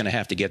people are just going to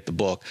have to get the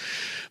book.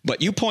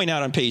 But you point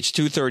out on page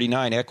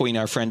 239, echoing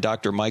our friend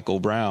Dr. Michael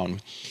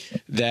Brown,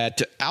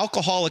 that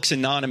Alcoholics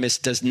Anonymous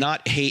does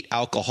not hate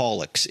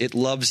alcoholics. It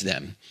loves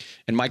them.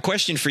 And my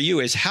question for you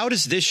is, how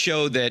does this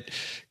show that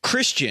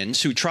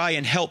Christians who try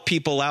and help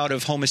people out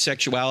of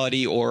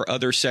homosexuality or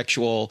other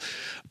sexual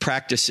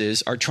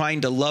practices are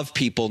trying to love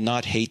people,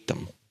 not hate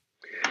them?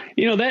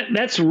 You know,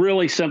 that's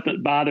really something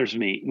that bothers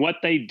me. What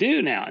they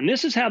do now, and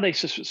this is how they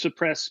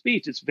suppress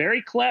speech. It's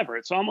very clever.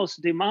 It's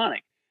almost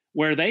demonic,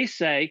 where they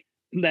say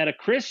that a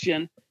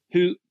Christian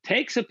who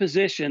takes a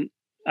position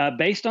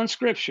based on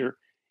Scripture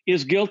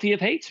is guilty of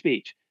hate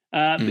speech.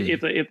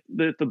 If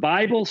the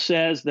Bible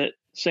says that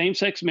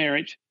same-sex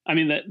marriage,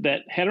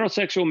 that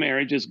heterosexual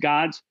marriage is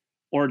God's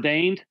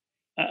ordained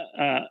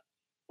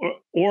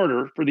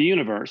order for the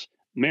universe.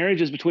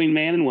 Marriage is between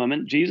man and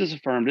woman. Jesus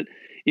affirmed it.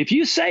 If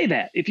you say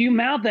that, if you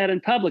mouth that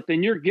in public,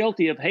 then you're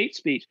guilty of hate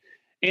speech.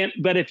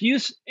 But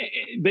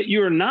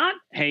you're not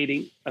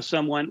hating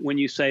someone when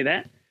you say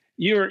that.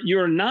 You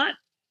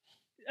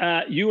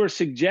are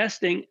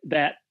suggesting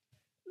that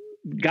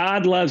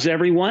God loves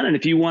everyone, and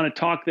if you want to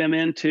talk them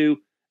into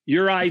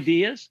your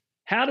ideas,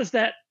 how is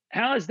that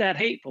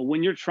hateful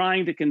when you're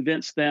trying to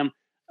convince them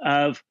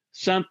of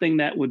something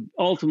that would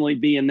ultimately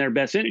be in their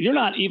best interest. You're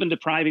not even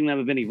depriving them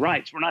of any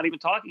rights. We're not even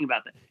talking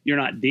about that. You're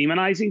not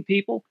demonizing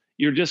people.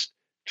 You're just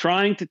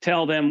trying to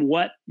tell them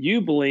what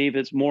you believe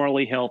is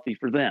morally healthy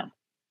for them.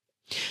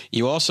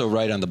 You also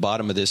write on the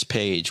bottom of this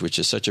page, which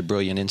is such a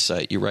brilliant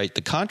insight, you write,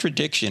 the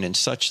contradiction in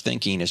such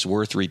thinking is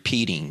worth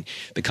repeating,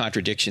 the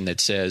contradiction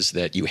that says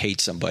that you hate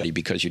somebody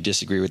because you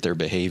disagree with their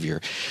behavior.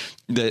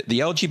 The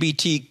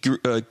LGBTQ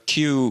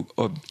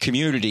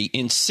community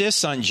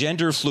insists on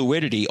gender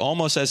fluidity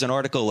almost as an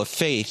article of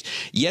faith,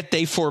 yet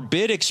they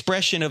forbid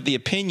expression of the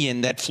opinion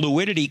that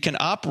fluidity can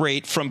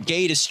operate from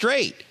gay to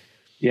straight.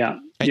 Yeah.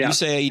 And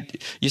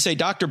you say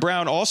Dr.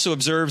 Brown also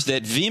observes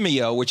that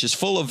Vimeo, which is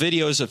full of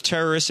videos of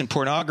terrorists and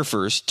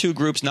pornographers, two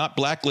groups not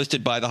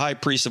blacklisted by the high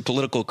priest of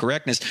political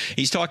correctness.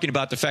 He's talking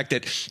about the fact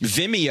that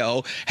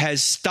Vimeo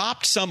has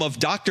stopped some of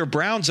Dr.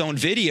 Brown's own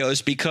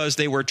videos because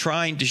they were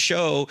trying to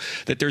show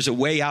that there's a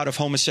way out of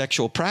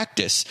homosexual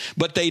practice.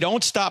 But they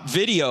don't stop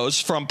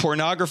videos from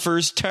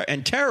pornographers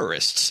and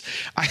terrorists.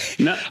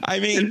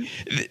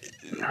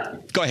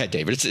 Go ahead,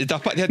 David.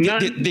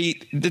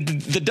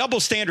 The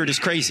double standard is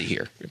crazy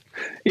here.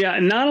 Yeah,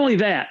 and not only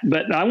that,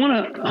 but I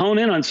want to hone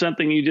in on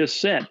something you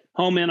just said.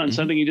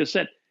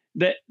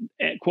 That,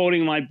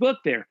 quoting my book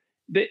there,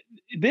 that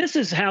this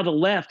is how the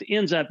left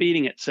ends up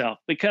eating itself,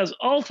 because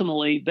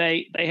ultimately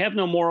they have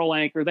no moral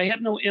anchor. They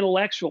have no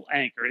intellectual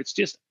anchor. It's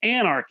just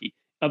anarchy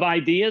of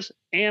ideas,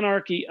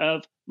 anarchy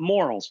of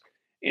morals.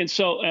 And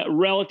so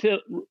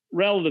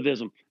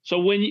relativism. So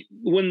when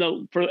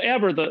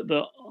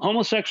the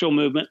homosexual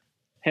movement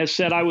has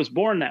said, I was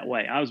born that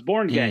way, I was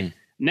born gay.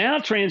 Now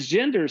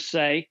transgenders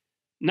say,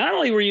 not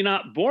only were you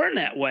not born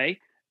that way,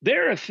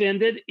 they're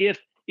offended if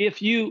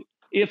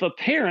a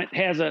parent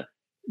has a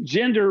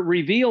gender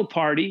reveal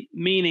party,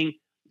 meaning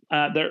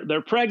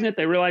they're pregnant,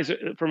 they realize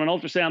from an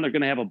ultrasound they're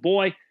going to have a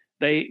boy.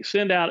 They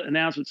send out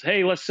announcements,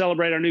 hey, let's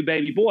celebrate our new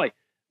baby boy.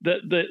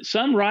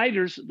 Some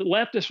writers, the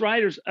leftist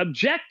writers,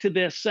 object to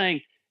this, saying,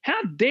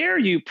 how dare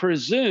you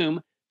presume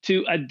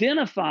to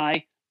identify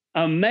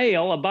a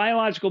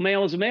biological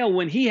male as a male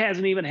when he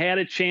hasn't even had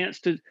a chance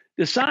to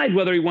decide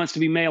whether he wants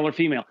to be male or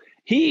female.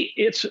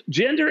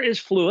 Gender is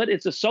fluid.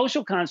 It's a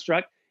social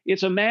construct.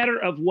 It's a matter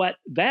of what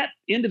that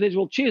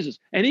individual chooses.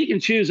 And he can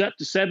choose up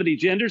to 70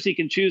 genders. He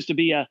can choose to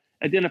be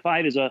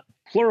identified as a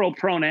plural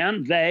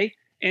pronoun, they,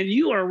 and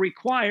you are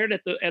required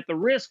at the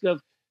risk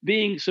of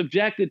being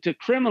subjected to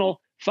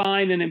criminal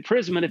fine and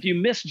imprisonment if you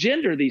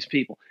misgender these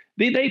people.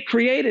 They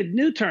created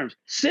new terms.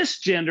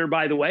 Cisgender,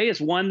 by the way,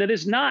 is one that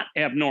is not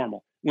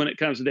abnormal when it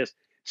comes to this.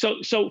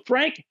 So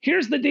Frank,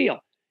 here's the deal.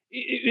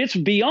 It's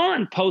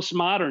beyond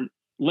postmodern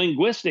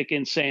linguistic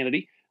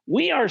insanity.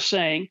 We are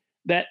saying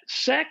that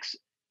sex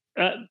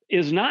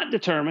is not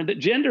determined, that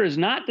gender is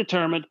not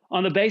determined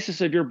on the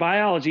basis of your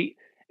biology,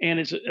 and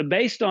it's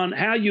based on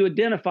how you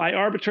identify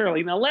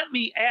arbitrarily. Now, let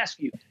me ask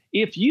you,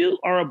 if you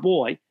are a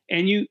boy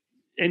and you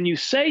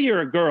say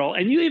you're a girl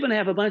and you even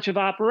have a bunch of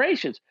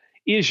operations,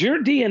 is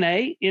your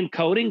DNA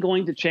encoding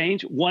going to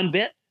change one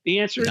bit? The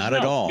answer is not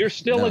at all. You're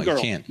still a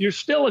girl. You're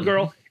still a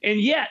girl. And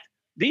yet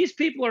these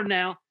people are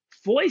now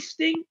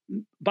foisting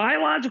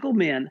biological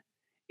men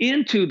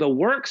into the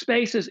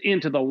workspaces,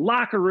 into the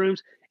locker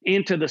rooms,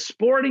 into the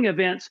sporting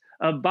events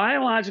of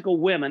biological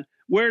women,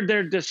 where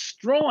they're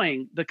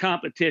destroying the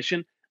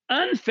competition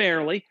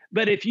unfairly.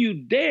 But if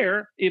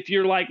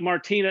you're like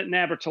Martina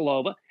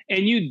Navratilova,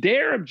 and you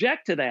dare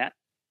object to that,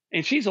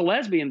 and she's a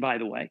lesbian, by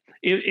the way,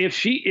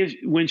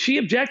 when she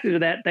objected to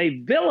that, they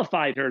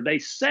vilified her, they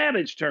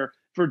savaged her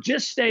for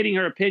just stating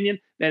her opinion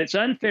that it's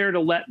unfair to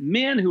let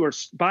men who are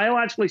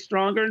biologically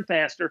stronger and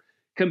faster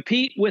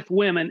compete with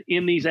women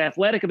in these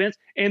athletic events,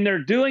 and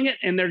they're doing it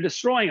and they're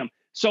destroying them.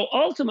 So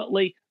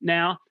ultimately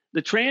now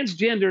the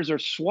transgenders are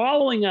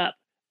swallowing up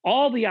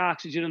all the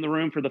oxygen in the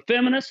room for the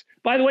feminists.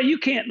 By the way,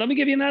 let me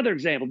give you another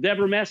example.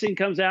 Deborah Messing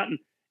comes out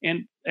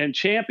and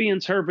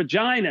champions her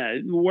vagina,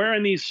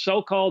 wearing these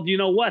so-called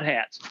you-know-what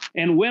hats.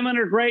 And women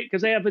are great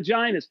because they have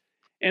vaginas.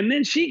 And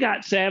then she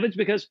got savage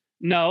because,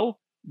 no,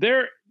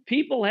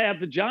 people have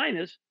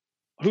vaginas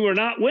who are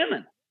not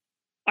women.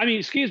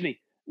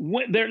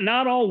 They're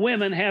not all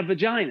women have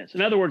vaginas.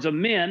 In other words, a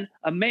man,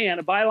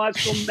 a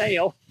biological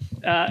male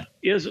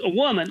is a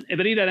woman,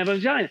 but he doesn't have a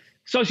vagina.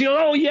 So she goes,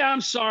 oh, yeah,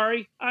 I'm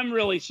sorry. I'm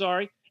really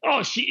sorry. Oh,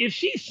 if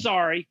she's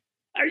sorry,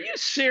 are you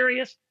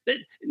serious?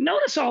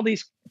 Notice all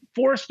these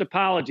forced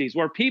apologies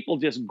where people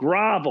just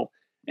grovel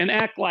and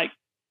act like,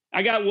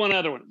 I got one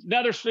other one.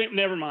 Another stream.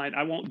 Never mind.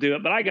 I won't do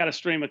it. But I got a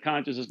stream of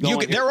consciousness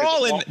going. They're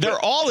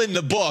all in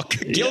the book.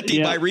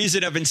 Guilty by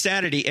reason of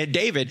insanity. And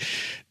David,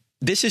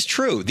 this is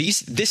true.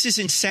 This is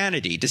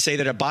insanity to say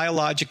that a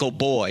biological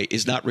boy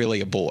is not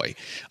really a boy.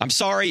 I'm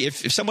sorry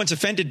if someone's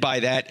offended by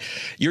that.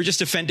 You're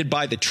just offended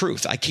by the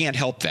truth. I can't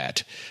help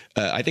that.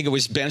 I think it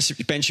was Ben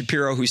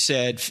Shapiro who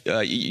said,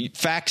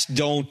 facts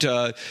don't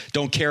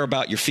care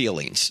about your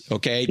feelings.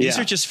 OK, these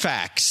are just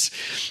facts.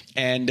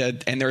 And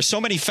there are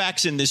so many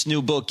facts in this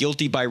new book,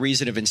 Guilty by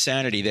Reason of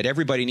Insanity, that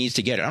everybody needs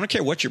to get it. I don't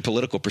care what your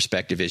political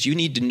perspective is. You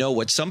need to know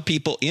what some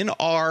people in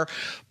our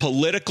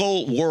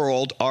political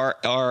world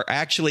are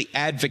actually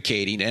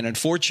advocating. And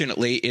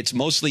unfortunately, it's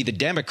mostly the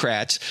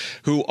Democrats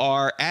who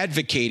are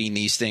advocating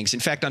these things.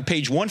 In fact, on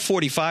page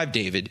 145,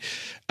 David,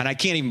 and I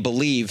can't even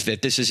believe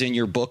that this is in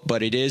your book,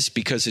 but it is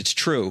because it's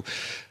true.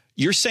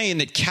 You're saying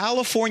that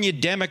California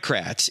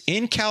Democrats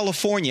in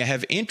California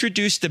have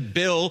introduced a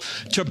bill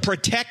to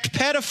protect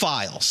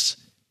pedophiles.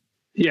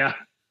 Yeah.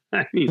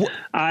 I mean,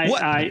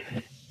 I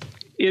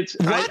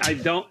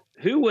don't,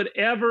 who would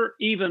ever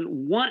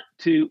even want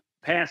to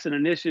pass an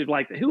initiative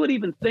like that? Who would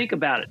even think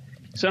about it?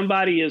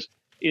 Somebody is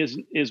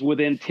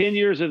within 10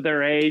 years of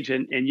their age,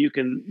 and you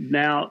can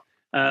now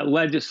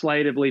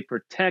legislatively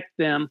protect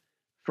them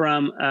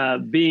from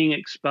being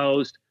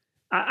exposed.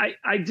 I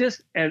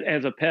just,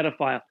 as a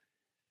pedophile,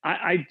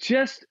 I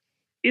just,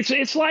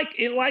 it's like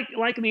in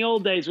the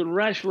old days when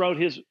Rush wrote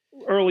his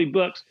early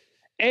books.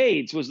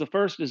 AIDS was the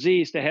first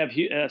disease to have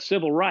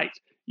civil rights.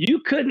 You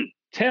couldn't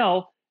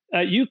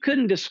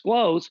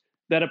disclose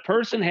that a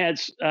person had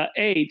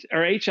AIDS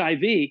or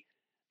HIV,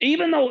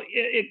 even though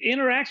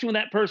interaction with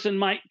that person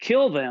might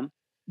kill them,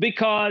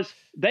 because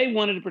they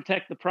wanted to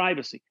protect the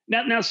privacy.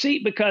 Now see,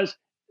 because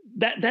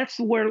that's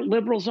where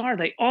liberals are.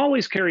 They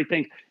always carry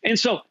things, and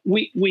so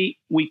we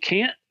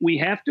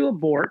have to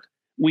abort.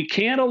 We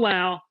can't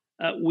allow.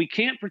 We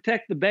can't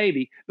protect the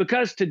baby,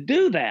 because to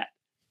do that,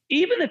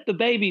 even if the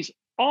baby's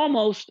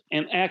almost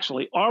and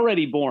actually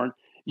already born,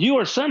 you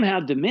are somehow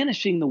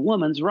diminishing the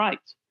woman's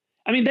rights.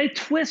 I mean, they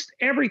twist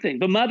everything.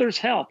 The mother's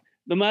health.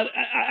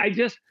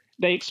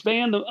 They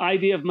expand the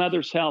idea of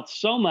mother's health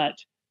so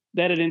much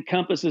that it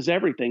encompasses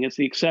everything. It's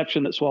the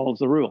exception that swallows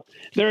the rule.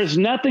 There is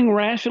nothing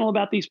rational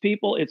about these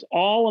people. It's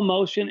all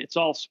emotion. It's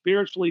all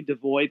spiritually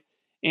devoid.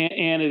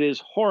 And it is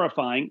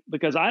horrifying,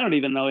 because I don't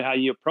even know how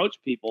you approach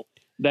people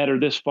that are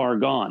this far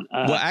gone.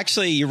 Well,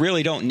 actually, you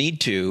really don't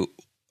need to.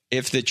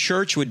 If the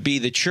church would be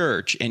the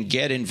church and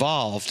get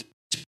involved,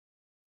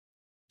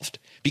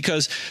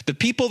 because the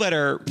people that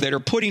are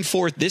putting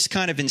forth this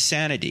kind of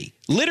insanity,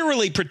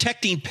 literally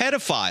protecting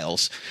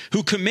pedophiles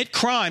who commit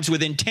crimes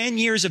within 10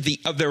 years of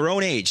their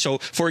own age. So,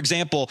 for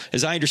example,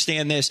 as I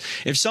understand this,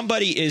 if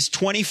somebody is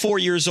 24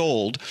 years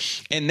old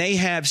and they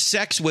have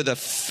sex with a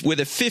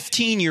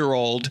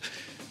 15-year-old,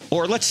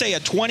 or let's say a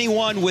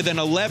 21 with an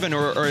 11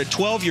 or a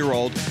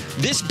 12-year-old,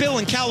 this bill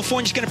in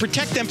California is going to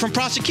protect them from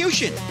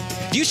prosecution.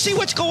 Do you see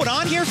what's going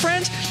on here,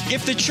 friends?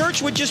 If the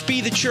church would just be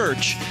the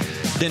church,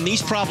 then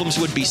these problems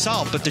would be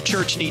solved. But the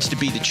church needs to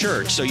be the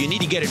church. So you need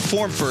to get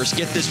informed first.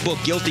 Get this book,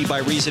 Guilty by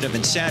Reason of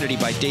Insanity,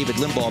 by David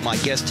Limbaugh, my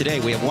guest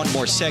today. We have one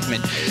more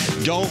segment.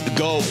 Don't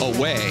go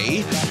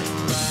away.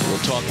 We'll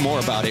talk more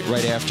about it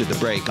right after the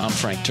break. I'm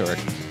Frank Turek.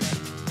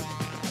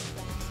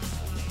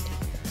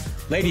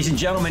 Ladies and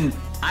gentlemen,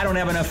 I Don't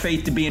Have Enough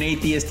Faith to Be an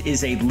Atheist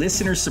is a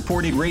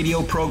listener-supported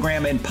radio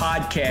program and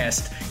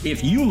podcast.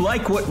 If you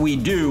like what we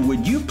do,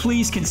 would you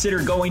please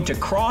consider going to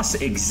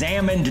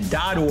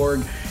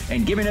crossexamined.org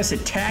and giving us a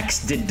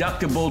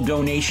tax-deductible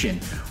donation?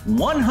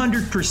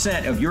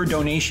 100% of your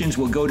donations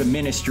will go to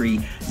ministry,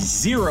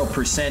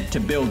 0% to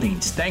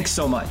buildings. Thanks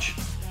so much.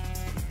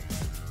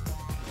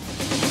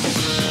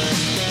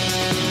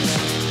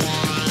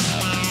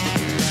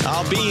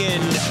 I'll be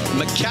in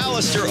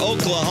McAlester,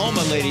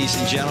 Oklahoma, ladies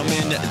and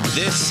gentlemen,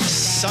 this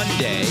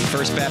Sunday,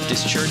 First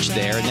Baptist Church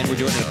there, and then we're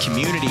doing a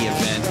community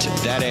event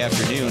that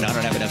afternoon. I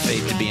Don't Have Enough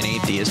Faith to Be an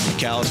Atheist,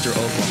 McAlester,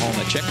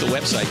 Oklahoma. Check the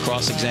website,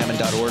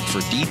 crossexamined.org, for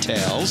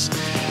details.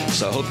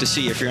 So I hope to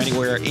see you if you're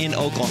anywhere in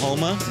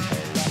Oklahoma.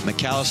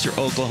 McAlester,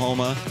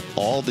 Oklahoma.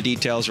 All the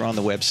details are on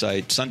the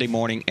website, Sunday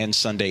morning and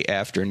Sunday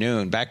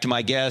afternoon. Back to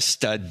my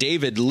guest,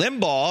 David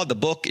Limbaugh. The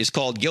book is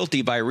called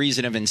Guilty by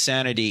Reason of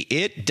Insanity.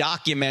 It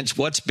documents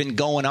what's been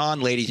going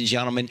on, ladies and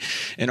gentlemen,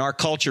 in our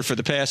culture for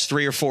the past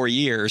 3 or 4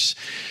 years,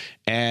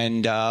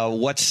 and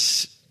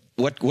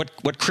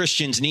what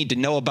Christians need to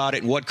know about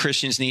it and what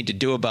Christians need to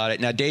do about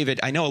it. Now, David,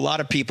 I know a lot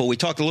of people, we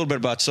talked a little bit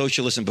about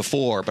socialism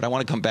before, but I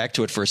want to come back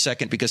to it for a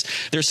second, because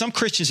there's some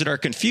Christians that are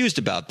confused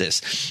about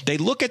this. They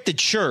look at the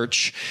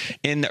church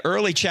in the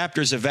early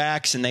chapters of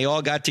Acts, and they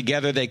all got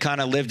together. They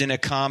kind of lived in a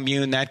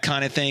commune, that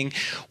kind of thing.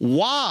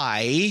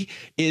 Why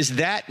is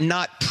that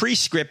not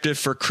prescriptive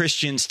for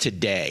Christians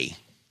today?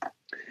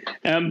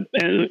 And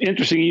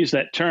interesting you use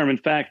that term. In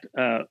fact,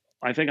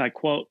 I think I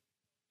quote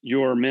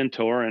your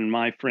mentor and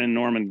my friend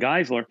Norman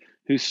Geisler,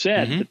 who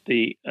said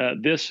that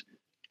this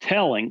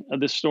telling of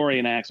this story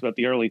in Acts about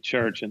the early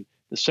church and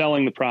the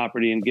selling the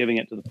property and giving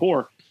it to the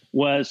poor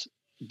was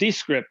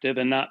descriptive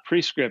and not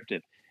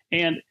prescriptive.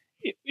 And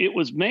it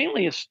was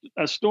mainly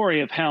a story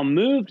of how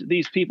moved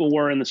these people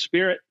were in the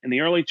spirit in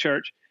the early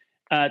church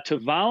to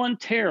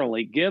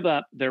voluntarily give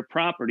up their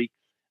property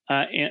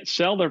and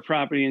sell their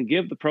property and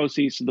give the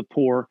proceeds to the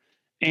poor.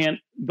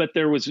 But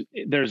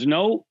there's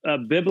no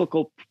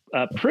biblical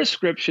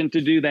prescription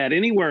to do that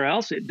anywhere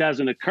else. It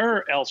doesn't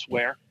occur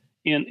elsewhere.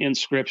 in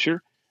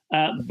Scripture.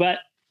 But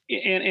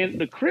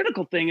the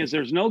critical thing is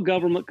there's no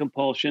government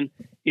compulsion.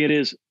 It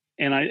is,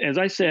 as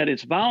I said,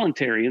 it's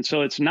voluntary, and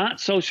so it's not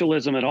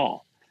socialism at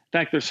all. In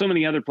fact, there's so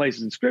many other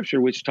places in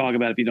Scripture which talk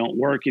about if you don't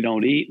work, you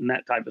don't eat, and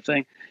that type of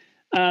thing.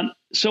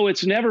 So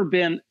it's never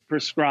been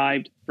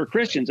prescribed for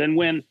Christians. And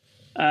when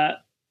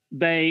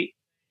Ananias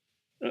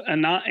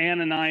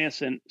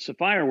and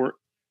Sapphira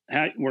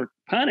were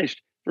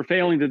punished for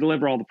failing to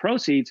deliver all the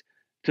proceeds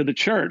to the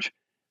church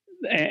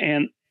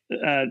and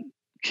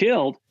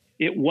killed,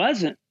 it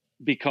wasn't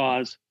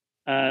because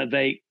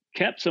they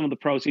kept some of the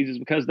proceeds, it's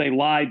because they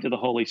lied to the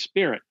Holy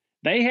Spirit.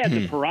 They had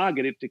the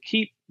prerogative to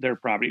keep their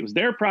property. It was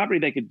their property.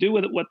 They could do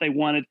with it what they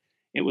wanted.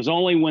 It was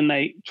only when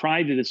they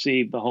tried to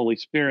deceive the Holy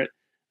Spirit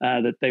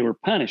that they were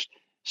punished.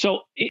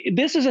 So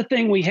this is a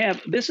thing we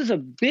have. This is a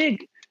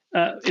big,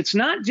 it's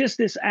not just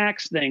this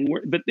Acts thing,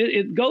 but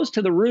it goes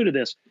to the root of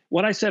this.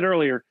 What I said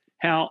earlier,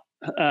 how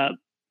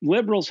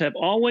liberals have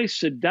always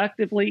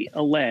seductively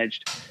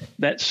alleged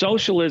that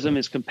socialism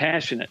is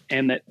compassionate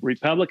and that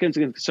Republicans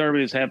and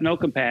conservatives have no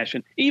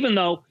compassion, even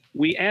though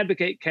we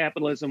advocate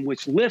capitalism,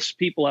 which lifts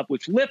people up,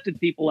 which lifted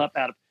people up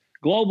out of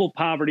global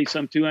poverty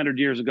some 200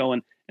 years ago.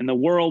 And the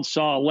world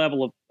saw a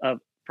level of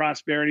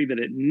prosperity that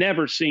it had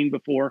never seen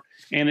before.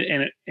 And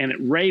it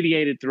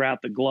radiated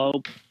throughout the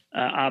globe,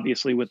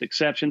 obviously with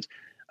exceptions.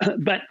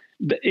 But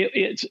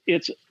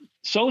it's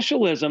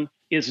socialism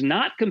is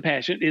not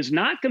compassionate. Is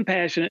not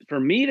compassionate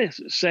for me to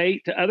say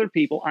to other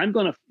people, I'm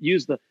going to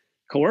use the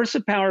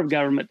coercive power of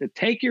government to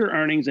take your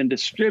earnings and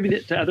distribute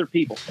it to other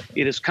people.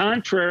 It is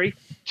contrary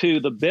to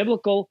the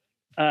biblical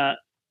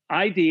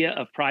idea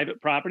of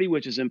private property,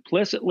 which is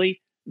implicitly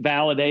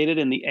validated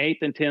in the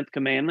 8th and 10th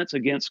commandments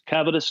against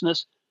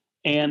covetousness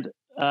and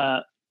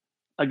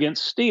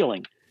against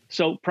stealing.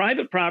 So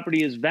private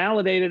property is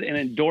validated and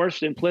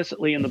endorsed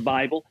implicitly in the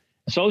Bible.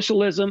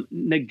 Socialism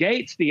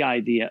negates the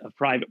idea of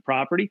private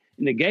property,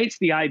 negates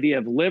the idea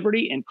of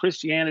liberty, and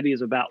Christianity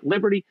is about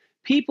liberty.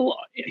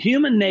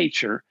 Human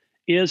nature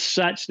is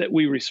such that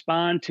we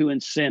respond to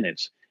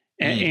incentives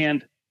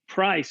and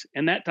price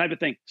and that type of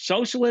thing.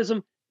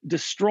 Socialism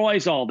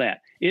destroys all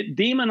that. It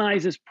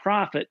demonizes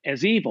profit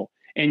as evil.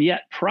 And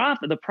yet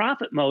the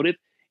profit motive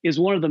is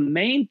one of the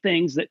main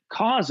things that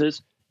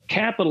causes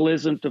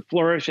capitalism to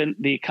flourish and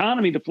the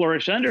economy to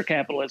flourish under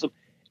capitalism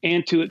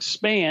and to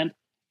expand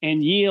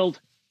and yield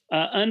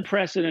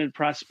unprecedented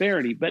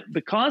prosperity. But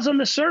because on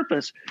the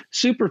surface,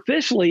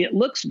 superficially, it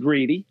looks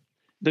greedy,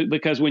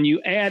 because when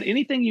you add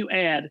anything you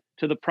add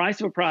to the price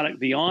of a product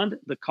beyond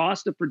the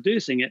cost of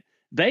producing it,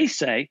 they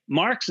say,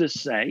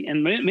 Marxists say,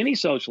 and many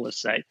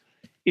socialists say,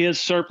 is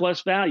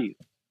surplus value.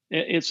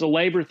 It's a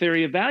labor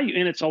theory of value,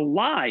 and it's a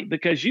lie,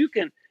 because you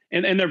can,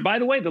 and they're, by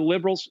the way, the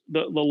liberals,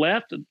 the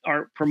left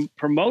are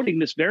promoting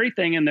this very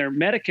thing in their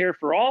Medicare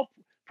for All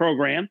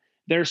program.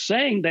 They're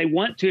saying they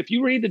want to, if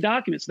you read the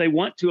documents, they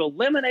want to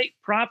eliminate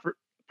profit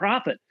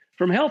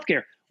from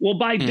healthcare. Well,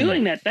 by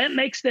doing that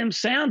makes them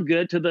sound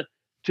good to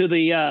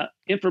the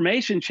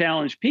information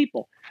challenged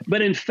people.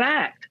 But in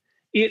fact,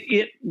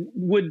 it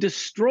would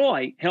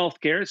destroy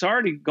healthcare. It's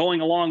already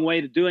going a long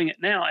way to doing it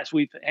now, as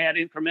we've had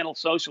incremental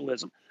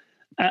socialism,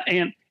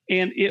 and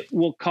it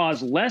will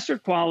cause lesser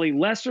quality,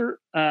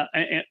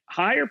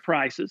 higher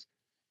prices,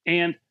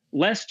 and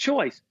less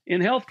choice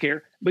in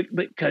healthcare, but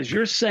because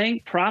you're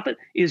saying profit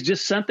is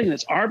just something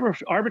that's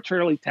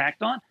arbitrarily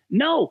tacked on.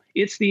 No,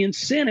 it's the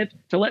incentive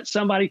to let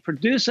somebody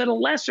produce at a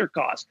lesser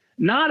cost,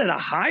 not at a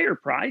higher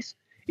price.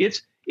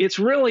 It's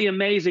really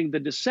amazing, the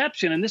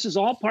deception, and this is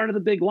all part of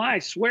the big lie. I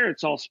swear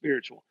it's all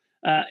spiritual.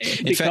 Go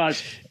ahead.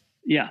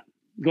 Yeah,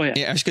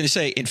 I was going to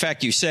say, in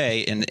fact, you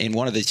say in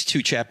one of the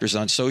 2 chapters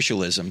on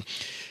socialism,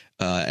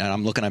 and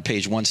I'm looking on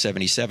page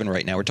 177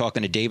 right now. We're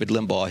talking to David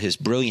Limbaugh. His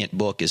brilliant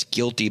book is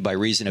Guilty by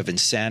Reason of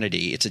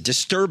Insanity. It's a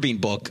disturbing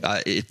book,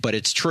 but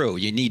it's true.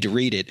 You need to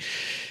read it.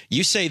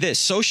 You say this: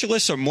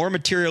 socialists are more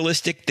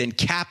materialistic than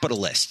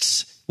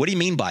capitalists. What do you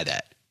mean by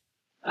that?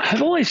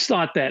 I've always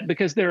thought that,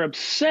 because they're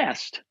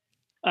obsessed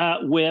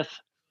with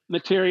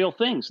material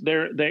things.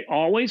 They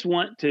always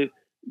want to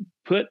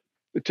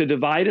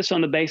divide us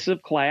on the basis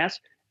of class,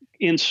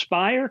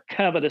 inspire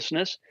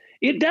covetousness.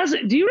 It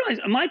doesn't. Do you realize,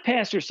 my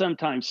pastor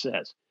sometimes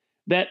says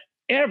that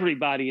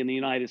everybody in the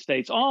United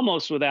States,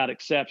 almost without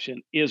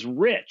exception, is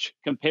rich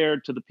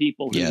compared to the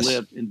people who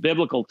lived in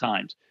biblical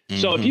times.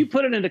 So if you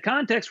put it into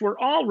context, we're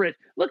all rich.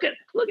 Look,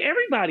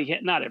 everybody,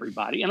 not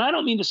everybody, and I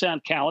don't mean to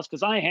sound callous,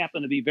 because I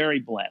happen to be very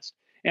blessed,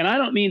 and I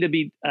don't mean to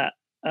be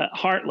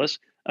heartless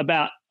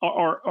about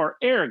or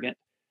arrogant,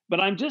 but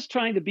I'm just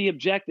trying to be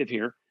objective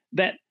here,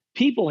 that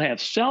people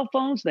have cell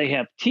phones, they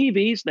have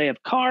TVs, they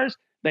have cars,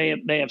 they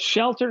have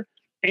shelter.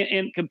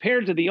 And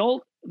compared to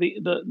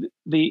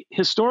the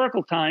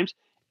historical times,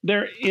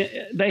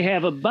 they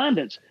have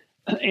abundance,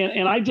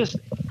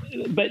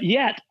 but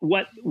yet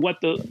what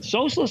the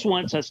socialist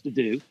wants us to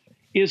do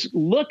is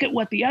look at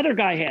what the other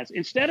guy has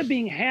instead of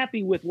being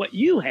happy with what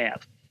you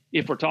have.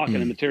 If we're talking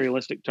in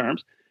materialistic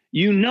terms,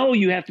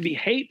 you have to be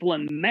hateful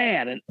and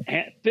mad and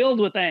filled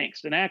with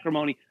angst and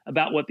acrimony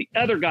about what the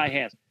other guy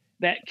has.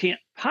 That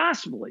can't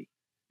possibly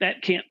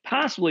that can't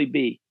possibly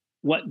be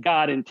what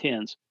God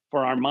intends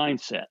for our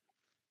mindset.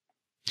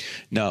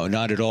 No,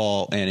 not at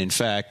all. And in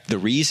fact, the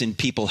reason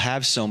people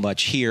have so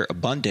much here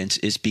abundance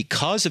is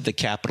because of the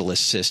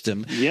capitalist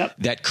system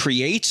that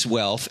creates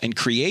wealth and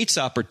creates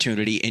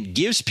opportunity and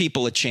gives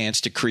people a chance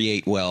to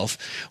create wealth.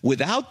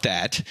 Without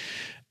that,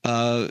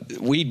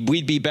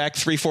 we'd be back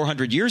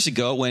 300-400 years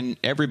ago when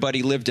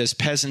everybody lived as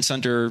peasants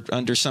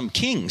under some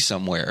king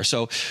somewhere.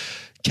 So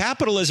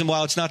capitalism,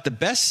 while it's not the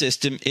best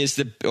system, is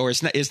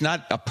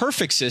not a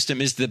perfect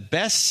system, is the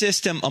best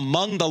system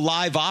among the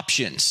live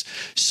options.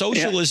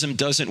 Socialism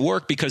doesn't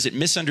work because it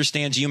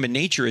misunderstands human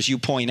nature, as you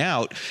point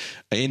out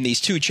in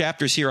these 2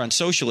 chapters here on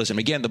socialism.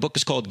 Again, the book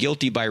is called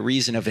Guilty by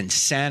Reason of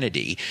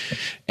Insanity.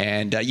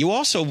 And you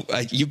also,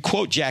 you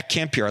quote Jack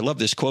Kemp here. I love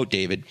this quote,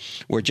 David,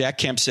 where Jack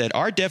Kemp said,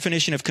 "Our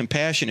definition of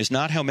compassion is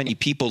not how many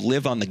people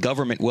live on the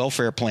government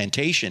welfare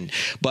plantation,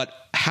 but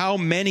how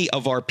many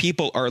of our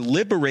people are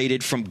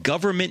liberated from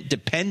government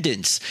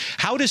dependence."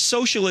 How does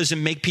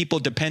socialism make people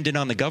dependent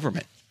on the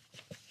government?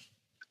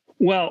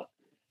 Well,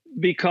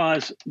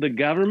 because the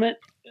government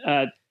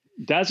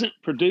doesn't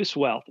produce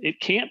wealth.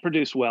 It can't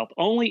produce wealth.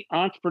 Only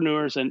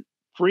entrepreneurs and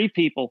free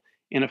people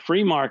in a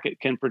free market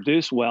can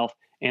produce wealth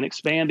and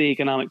expand the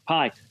economic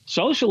pie.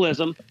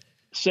 Socialism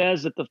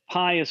says that the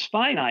pie is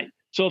finite.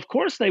 So of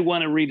course they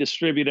want to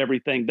redistribute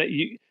everything.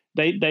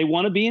 They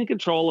want to be in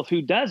control of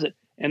who does it.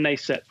 And they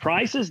set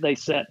prices,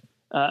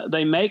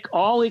 they make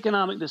all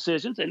economic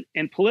decisions,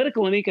 and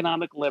political and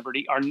economic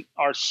liberty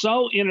are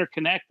so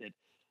interconnected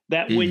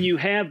that when you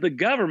have the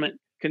government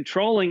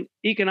controlling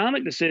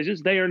economic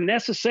decisions, they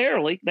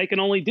can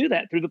only do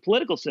that through the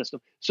political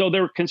system. So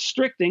they're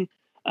constricting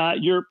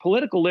your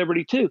political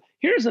liberty too.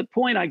 Here's a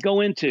point I go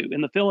into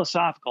in the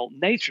philosophical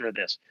nature of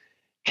this.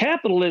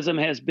 Capitalism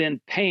has been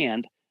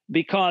panned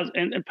because,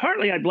 and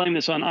partly I blame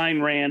this on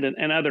Ayn Rand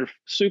and other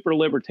super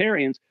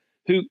libertarians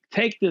who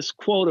take this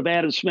quote of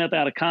Adam Smith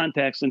out of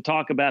context and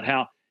talk about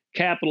how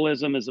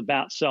capitalism is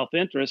about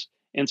self-interest,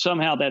 and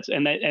somehow that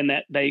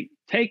they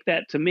take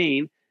that to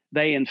mean,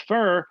 they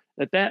infer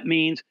that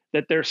means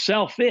that they're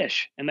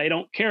selfish and they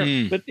don't care.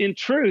 But in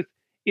truth,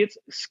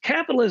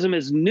 capitalism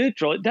is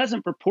neutral. It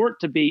doesn't purport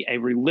to be a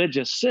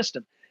religious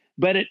system,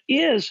 but it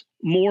is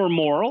more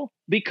moral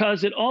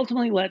because it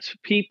ultimately lets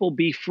people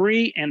be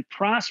free and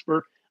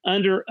prosper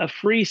under a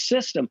free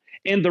system.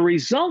 And the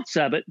results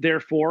of it,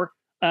 therefore,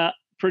 the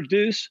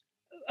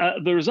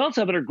results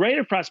of it are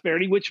greater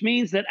prosperity, which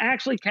means that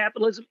actually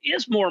capitalism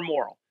is more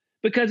moral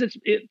because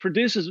it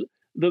produces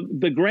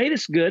the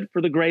greatest good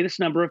for the greatest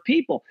number of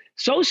people.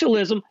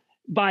 Socialism,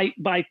 by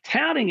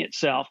touting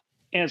itself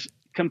as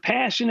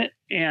compassionate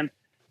and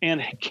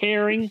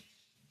caring,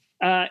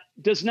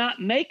 does not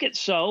make it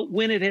so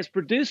when it has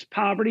produced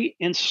poverty,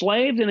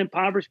 enslaved and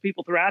impoverished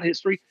people throughout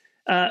history.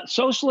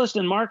 Socialist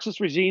and Marxist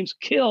regimes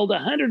killed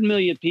 100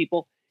 million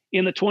people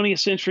in the 20th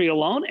century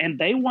alone, and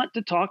they want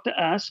to talk to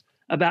us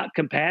about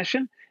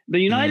compassion. The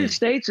United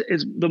States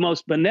is the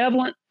most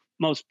benevolent,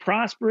 most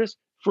prosperous,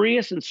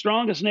 freest, and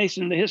strongest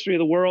nation in the history of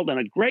the world, and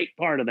a great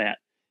part of that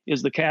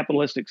is the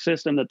capitalistic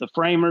system that the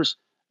framers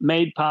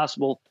made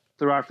possible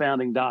through our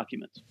founding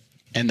documents.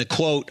 And the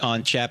quote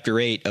on Chapter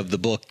 8 of the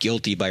book,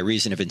 Guilty by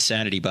Reason of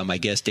Insanity, by my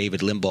guest David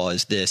Limbaugh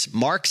is this: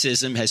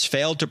 Marxism has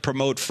failed to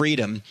promote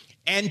freedom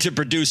and to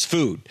produce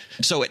food.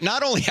 So it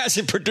not only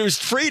hasn't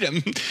produced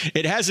freedom,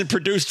 it hasn't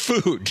produced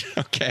food.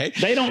 Okay.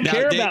 They don't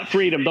care about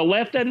freedom. The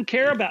left doesn't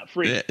care about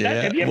freedom.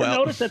 Have you ever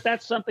noticed that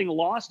that's something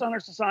lost on our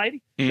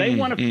society? They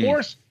want to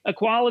force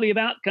equality of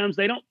outcomes.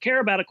 They don't care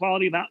about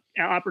equality of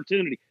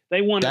opportunity.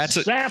 They want to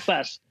zap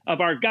us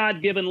of our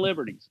God-given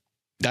liberties.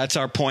 That's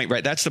our point,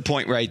 right? That's the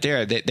point right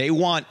there. They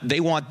want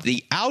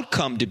the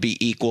outcome to be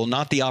equal,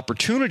 not the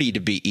opportunity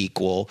to be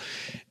equal.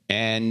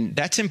 And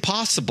that's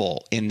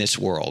impossible in this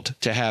world,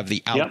 to have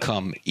the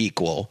outcome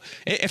equal.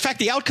 In fact,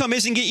 the outcome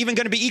isn't even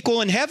going to be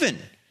equal in heaven.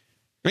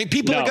 I mean,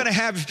 people are going to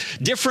have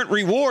different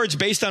rewards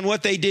based on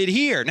what they did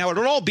here. Now,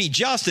 it'll all be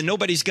just, and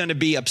nobody's going to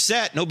be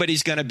upset.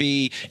 Nobody's going to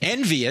be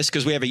envious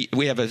because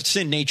we have a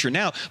sin nature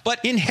now. But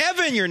in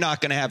heaven, you're not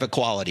going to have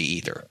equality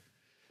either.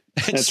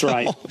 That's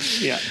right.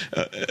 Yeah.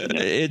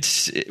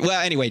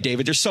 Anyway,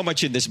 David, there's so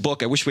much in this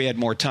book. I wish we had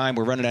more time.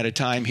 We're running out of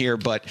time here.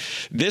 But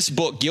this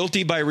book,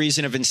 Guilty by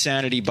Reason of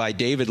Insanity by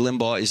David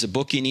Limbaugh, is a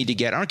book you need to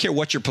get. I don't care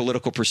what your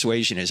political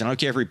persuasion is. I don't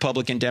care if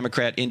Republican,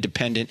 Democrat,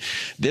 Independent.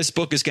 This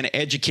book is going to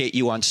educate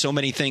you on so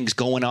many things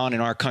going on in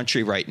our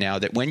country right now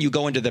that when you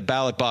go into the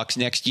ballot box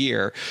next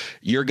year,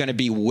 you're going to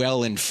be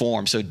well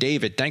informed. So,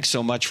 David, thanks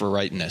so much for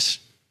writing this.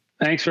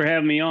 Thanks for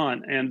having me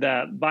on.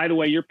 And by the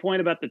way, your point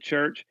about the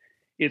church,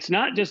 it's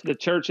not just the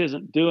church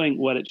isn't doing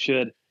what it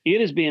should.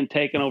 It is being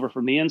taken over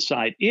from the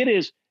inside. It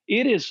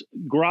is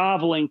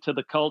groveling to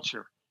the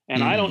culture.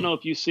 And I don't know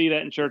if you see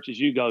that in churches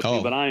you go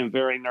to, but I am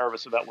very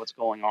nervous about what's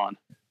going on.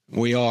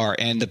 We are.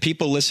 And the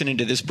people listening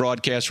to this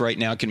broadcast right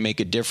now can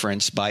make a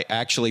difference by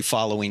actually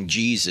following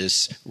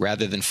Jesus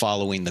rather than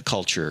following the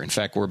culture. In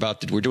fact, we're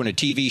doing a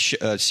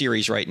TV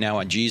series right now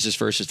on Jesus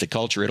versus the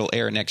culture. It'll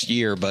air next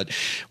year, but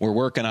we're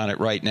working on it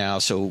right now.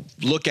 So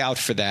look out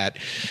for that.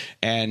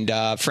 And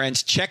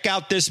friends, check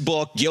out this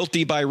book,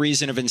 Guilty by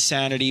Reason of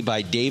Insanity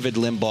by David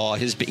Limbaugh.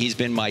 He's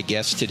been my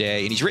guest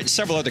today, and he's written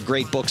several other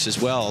great books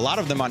as well, a lot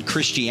of them on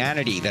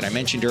Christianity that I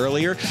mentioned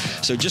earlier.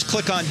 So just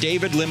click on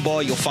David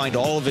Limbaugh. You'll find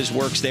all of his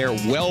works there.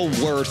 Well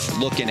worth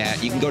looking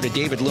at. You can go to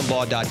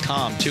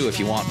davidlimbaugh.com too if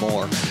you want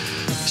more.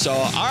 So,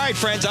 all right,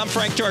 friends, I'm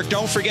Frank Turk.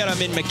 Don't forget,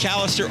 I'm in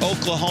McAlester,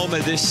 Oklahoma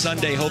this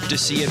Sunday. Hope to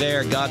see you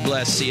there. God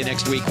bless. See you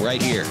next week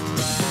right here.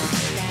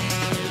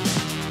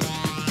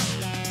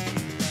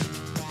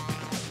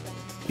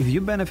 If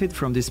you benefit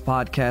from this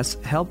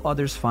podcast, help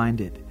others find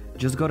it.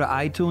 Just go to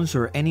iTunes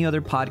or any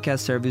other podcast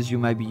service you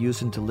might be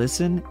using to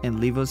listen and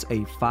leave us a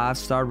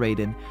 5-star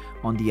rating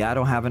on the I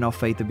Don't Have Enough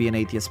Faith to Be an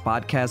Atheist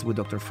podcast with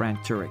Dr. Frank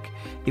Turek.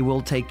 It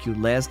will take you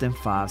less than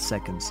 5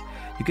 seconds.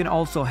 You can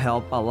also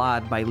help a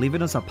lot by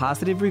leaving us a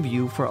positive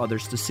review for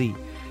others to see.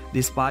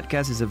 This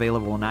podcast is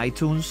available on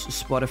iTunes,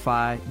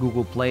 Spotify,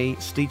 Google Play,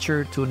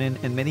 Stitcher,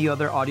 TuneIn, and many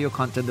other audio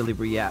content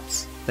delivery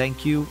apps.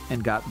 Thank you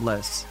and God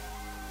bless.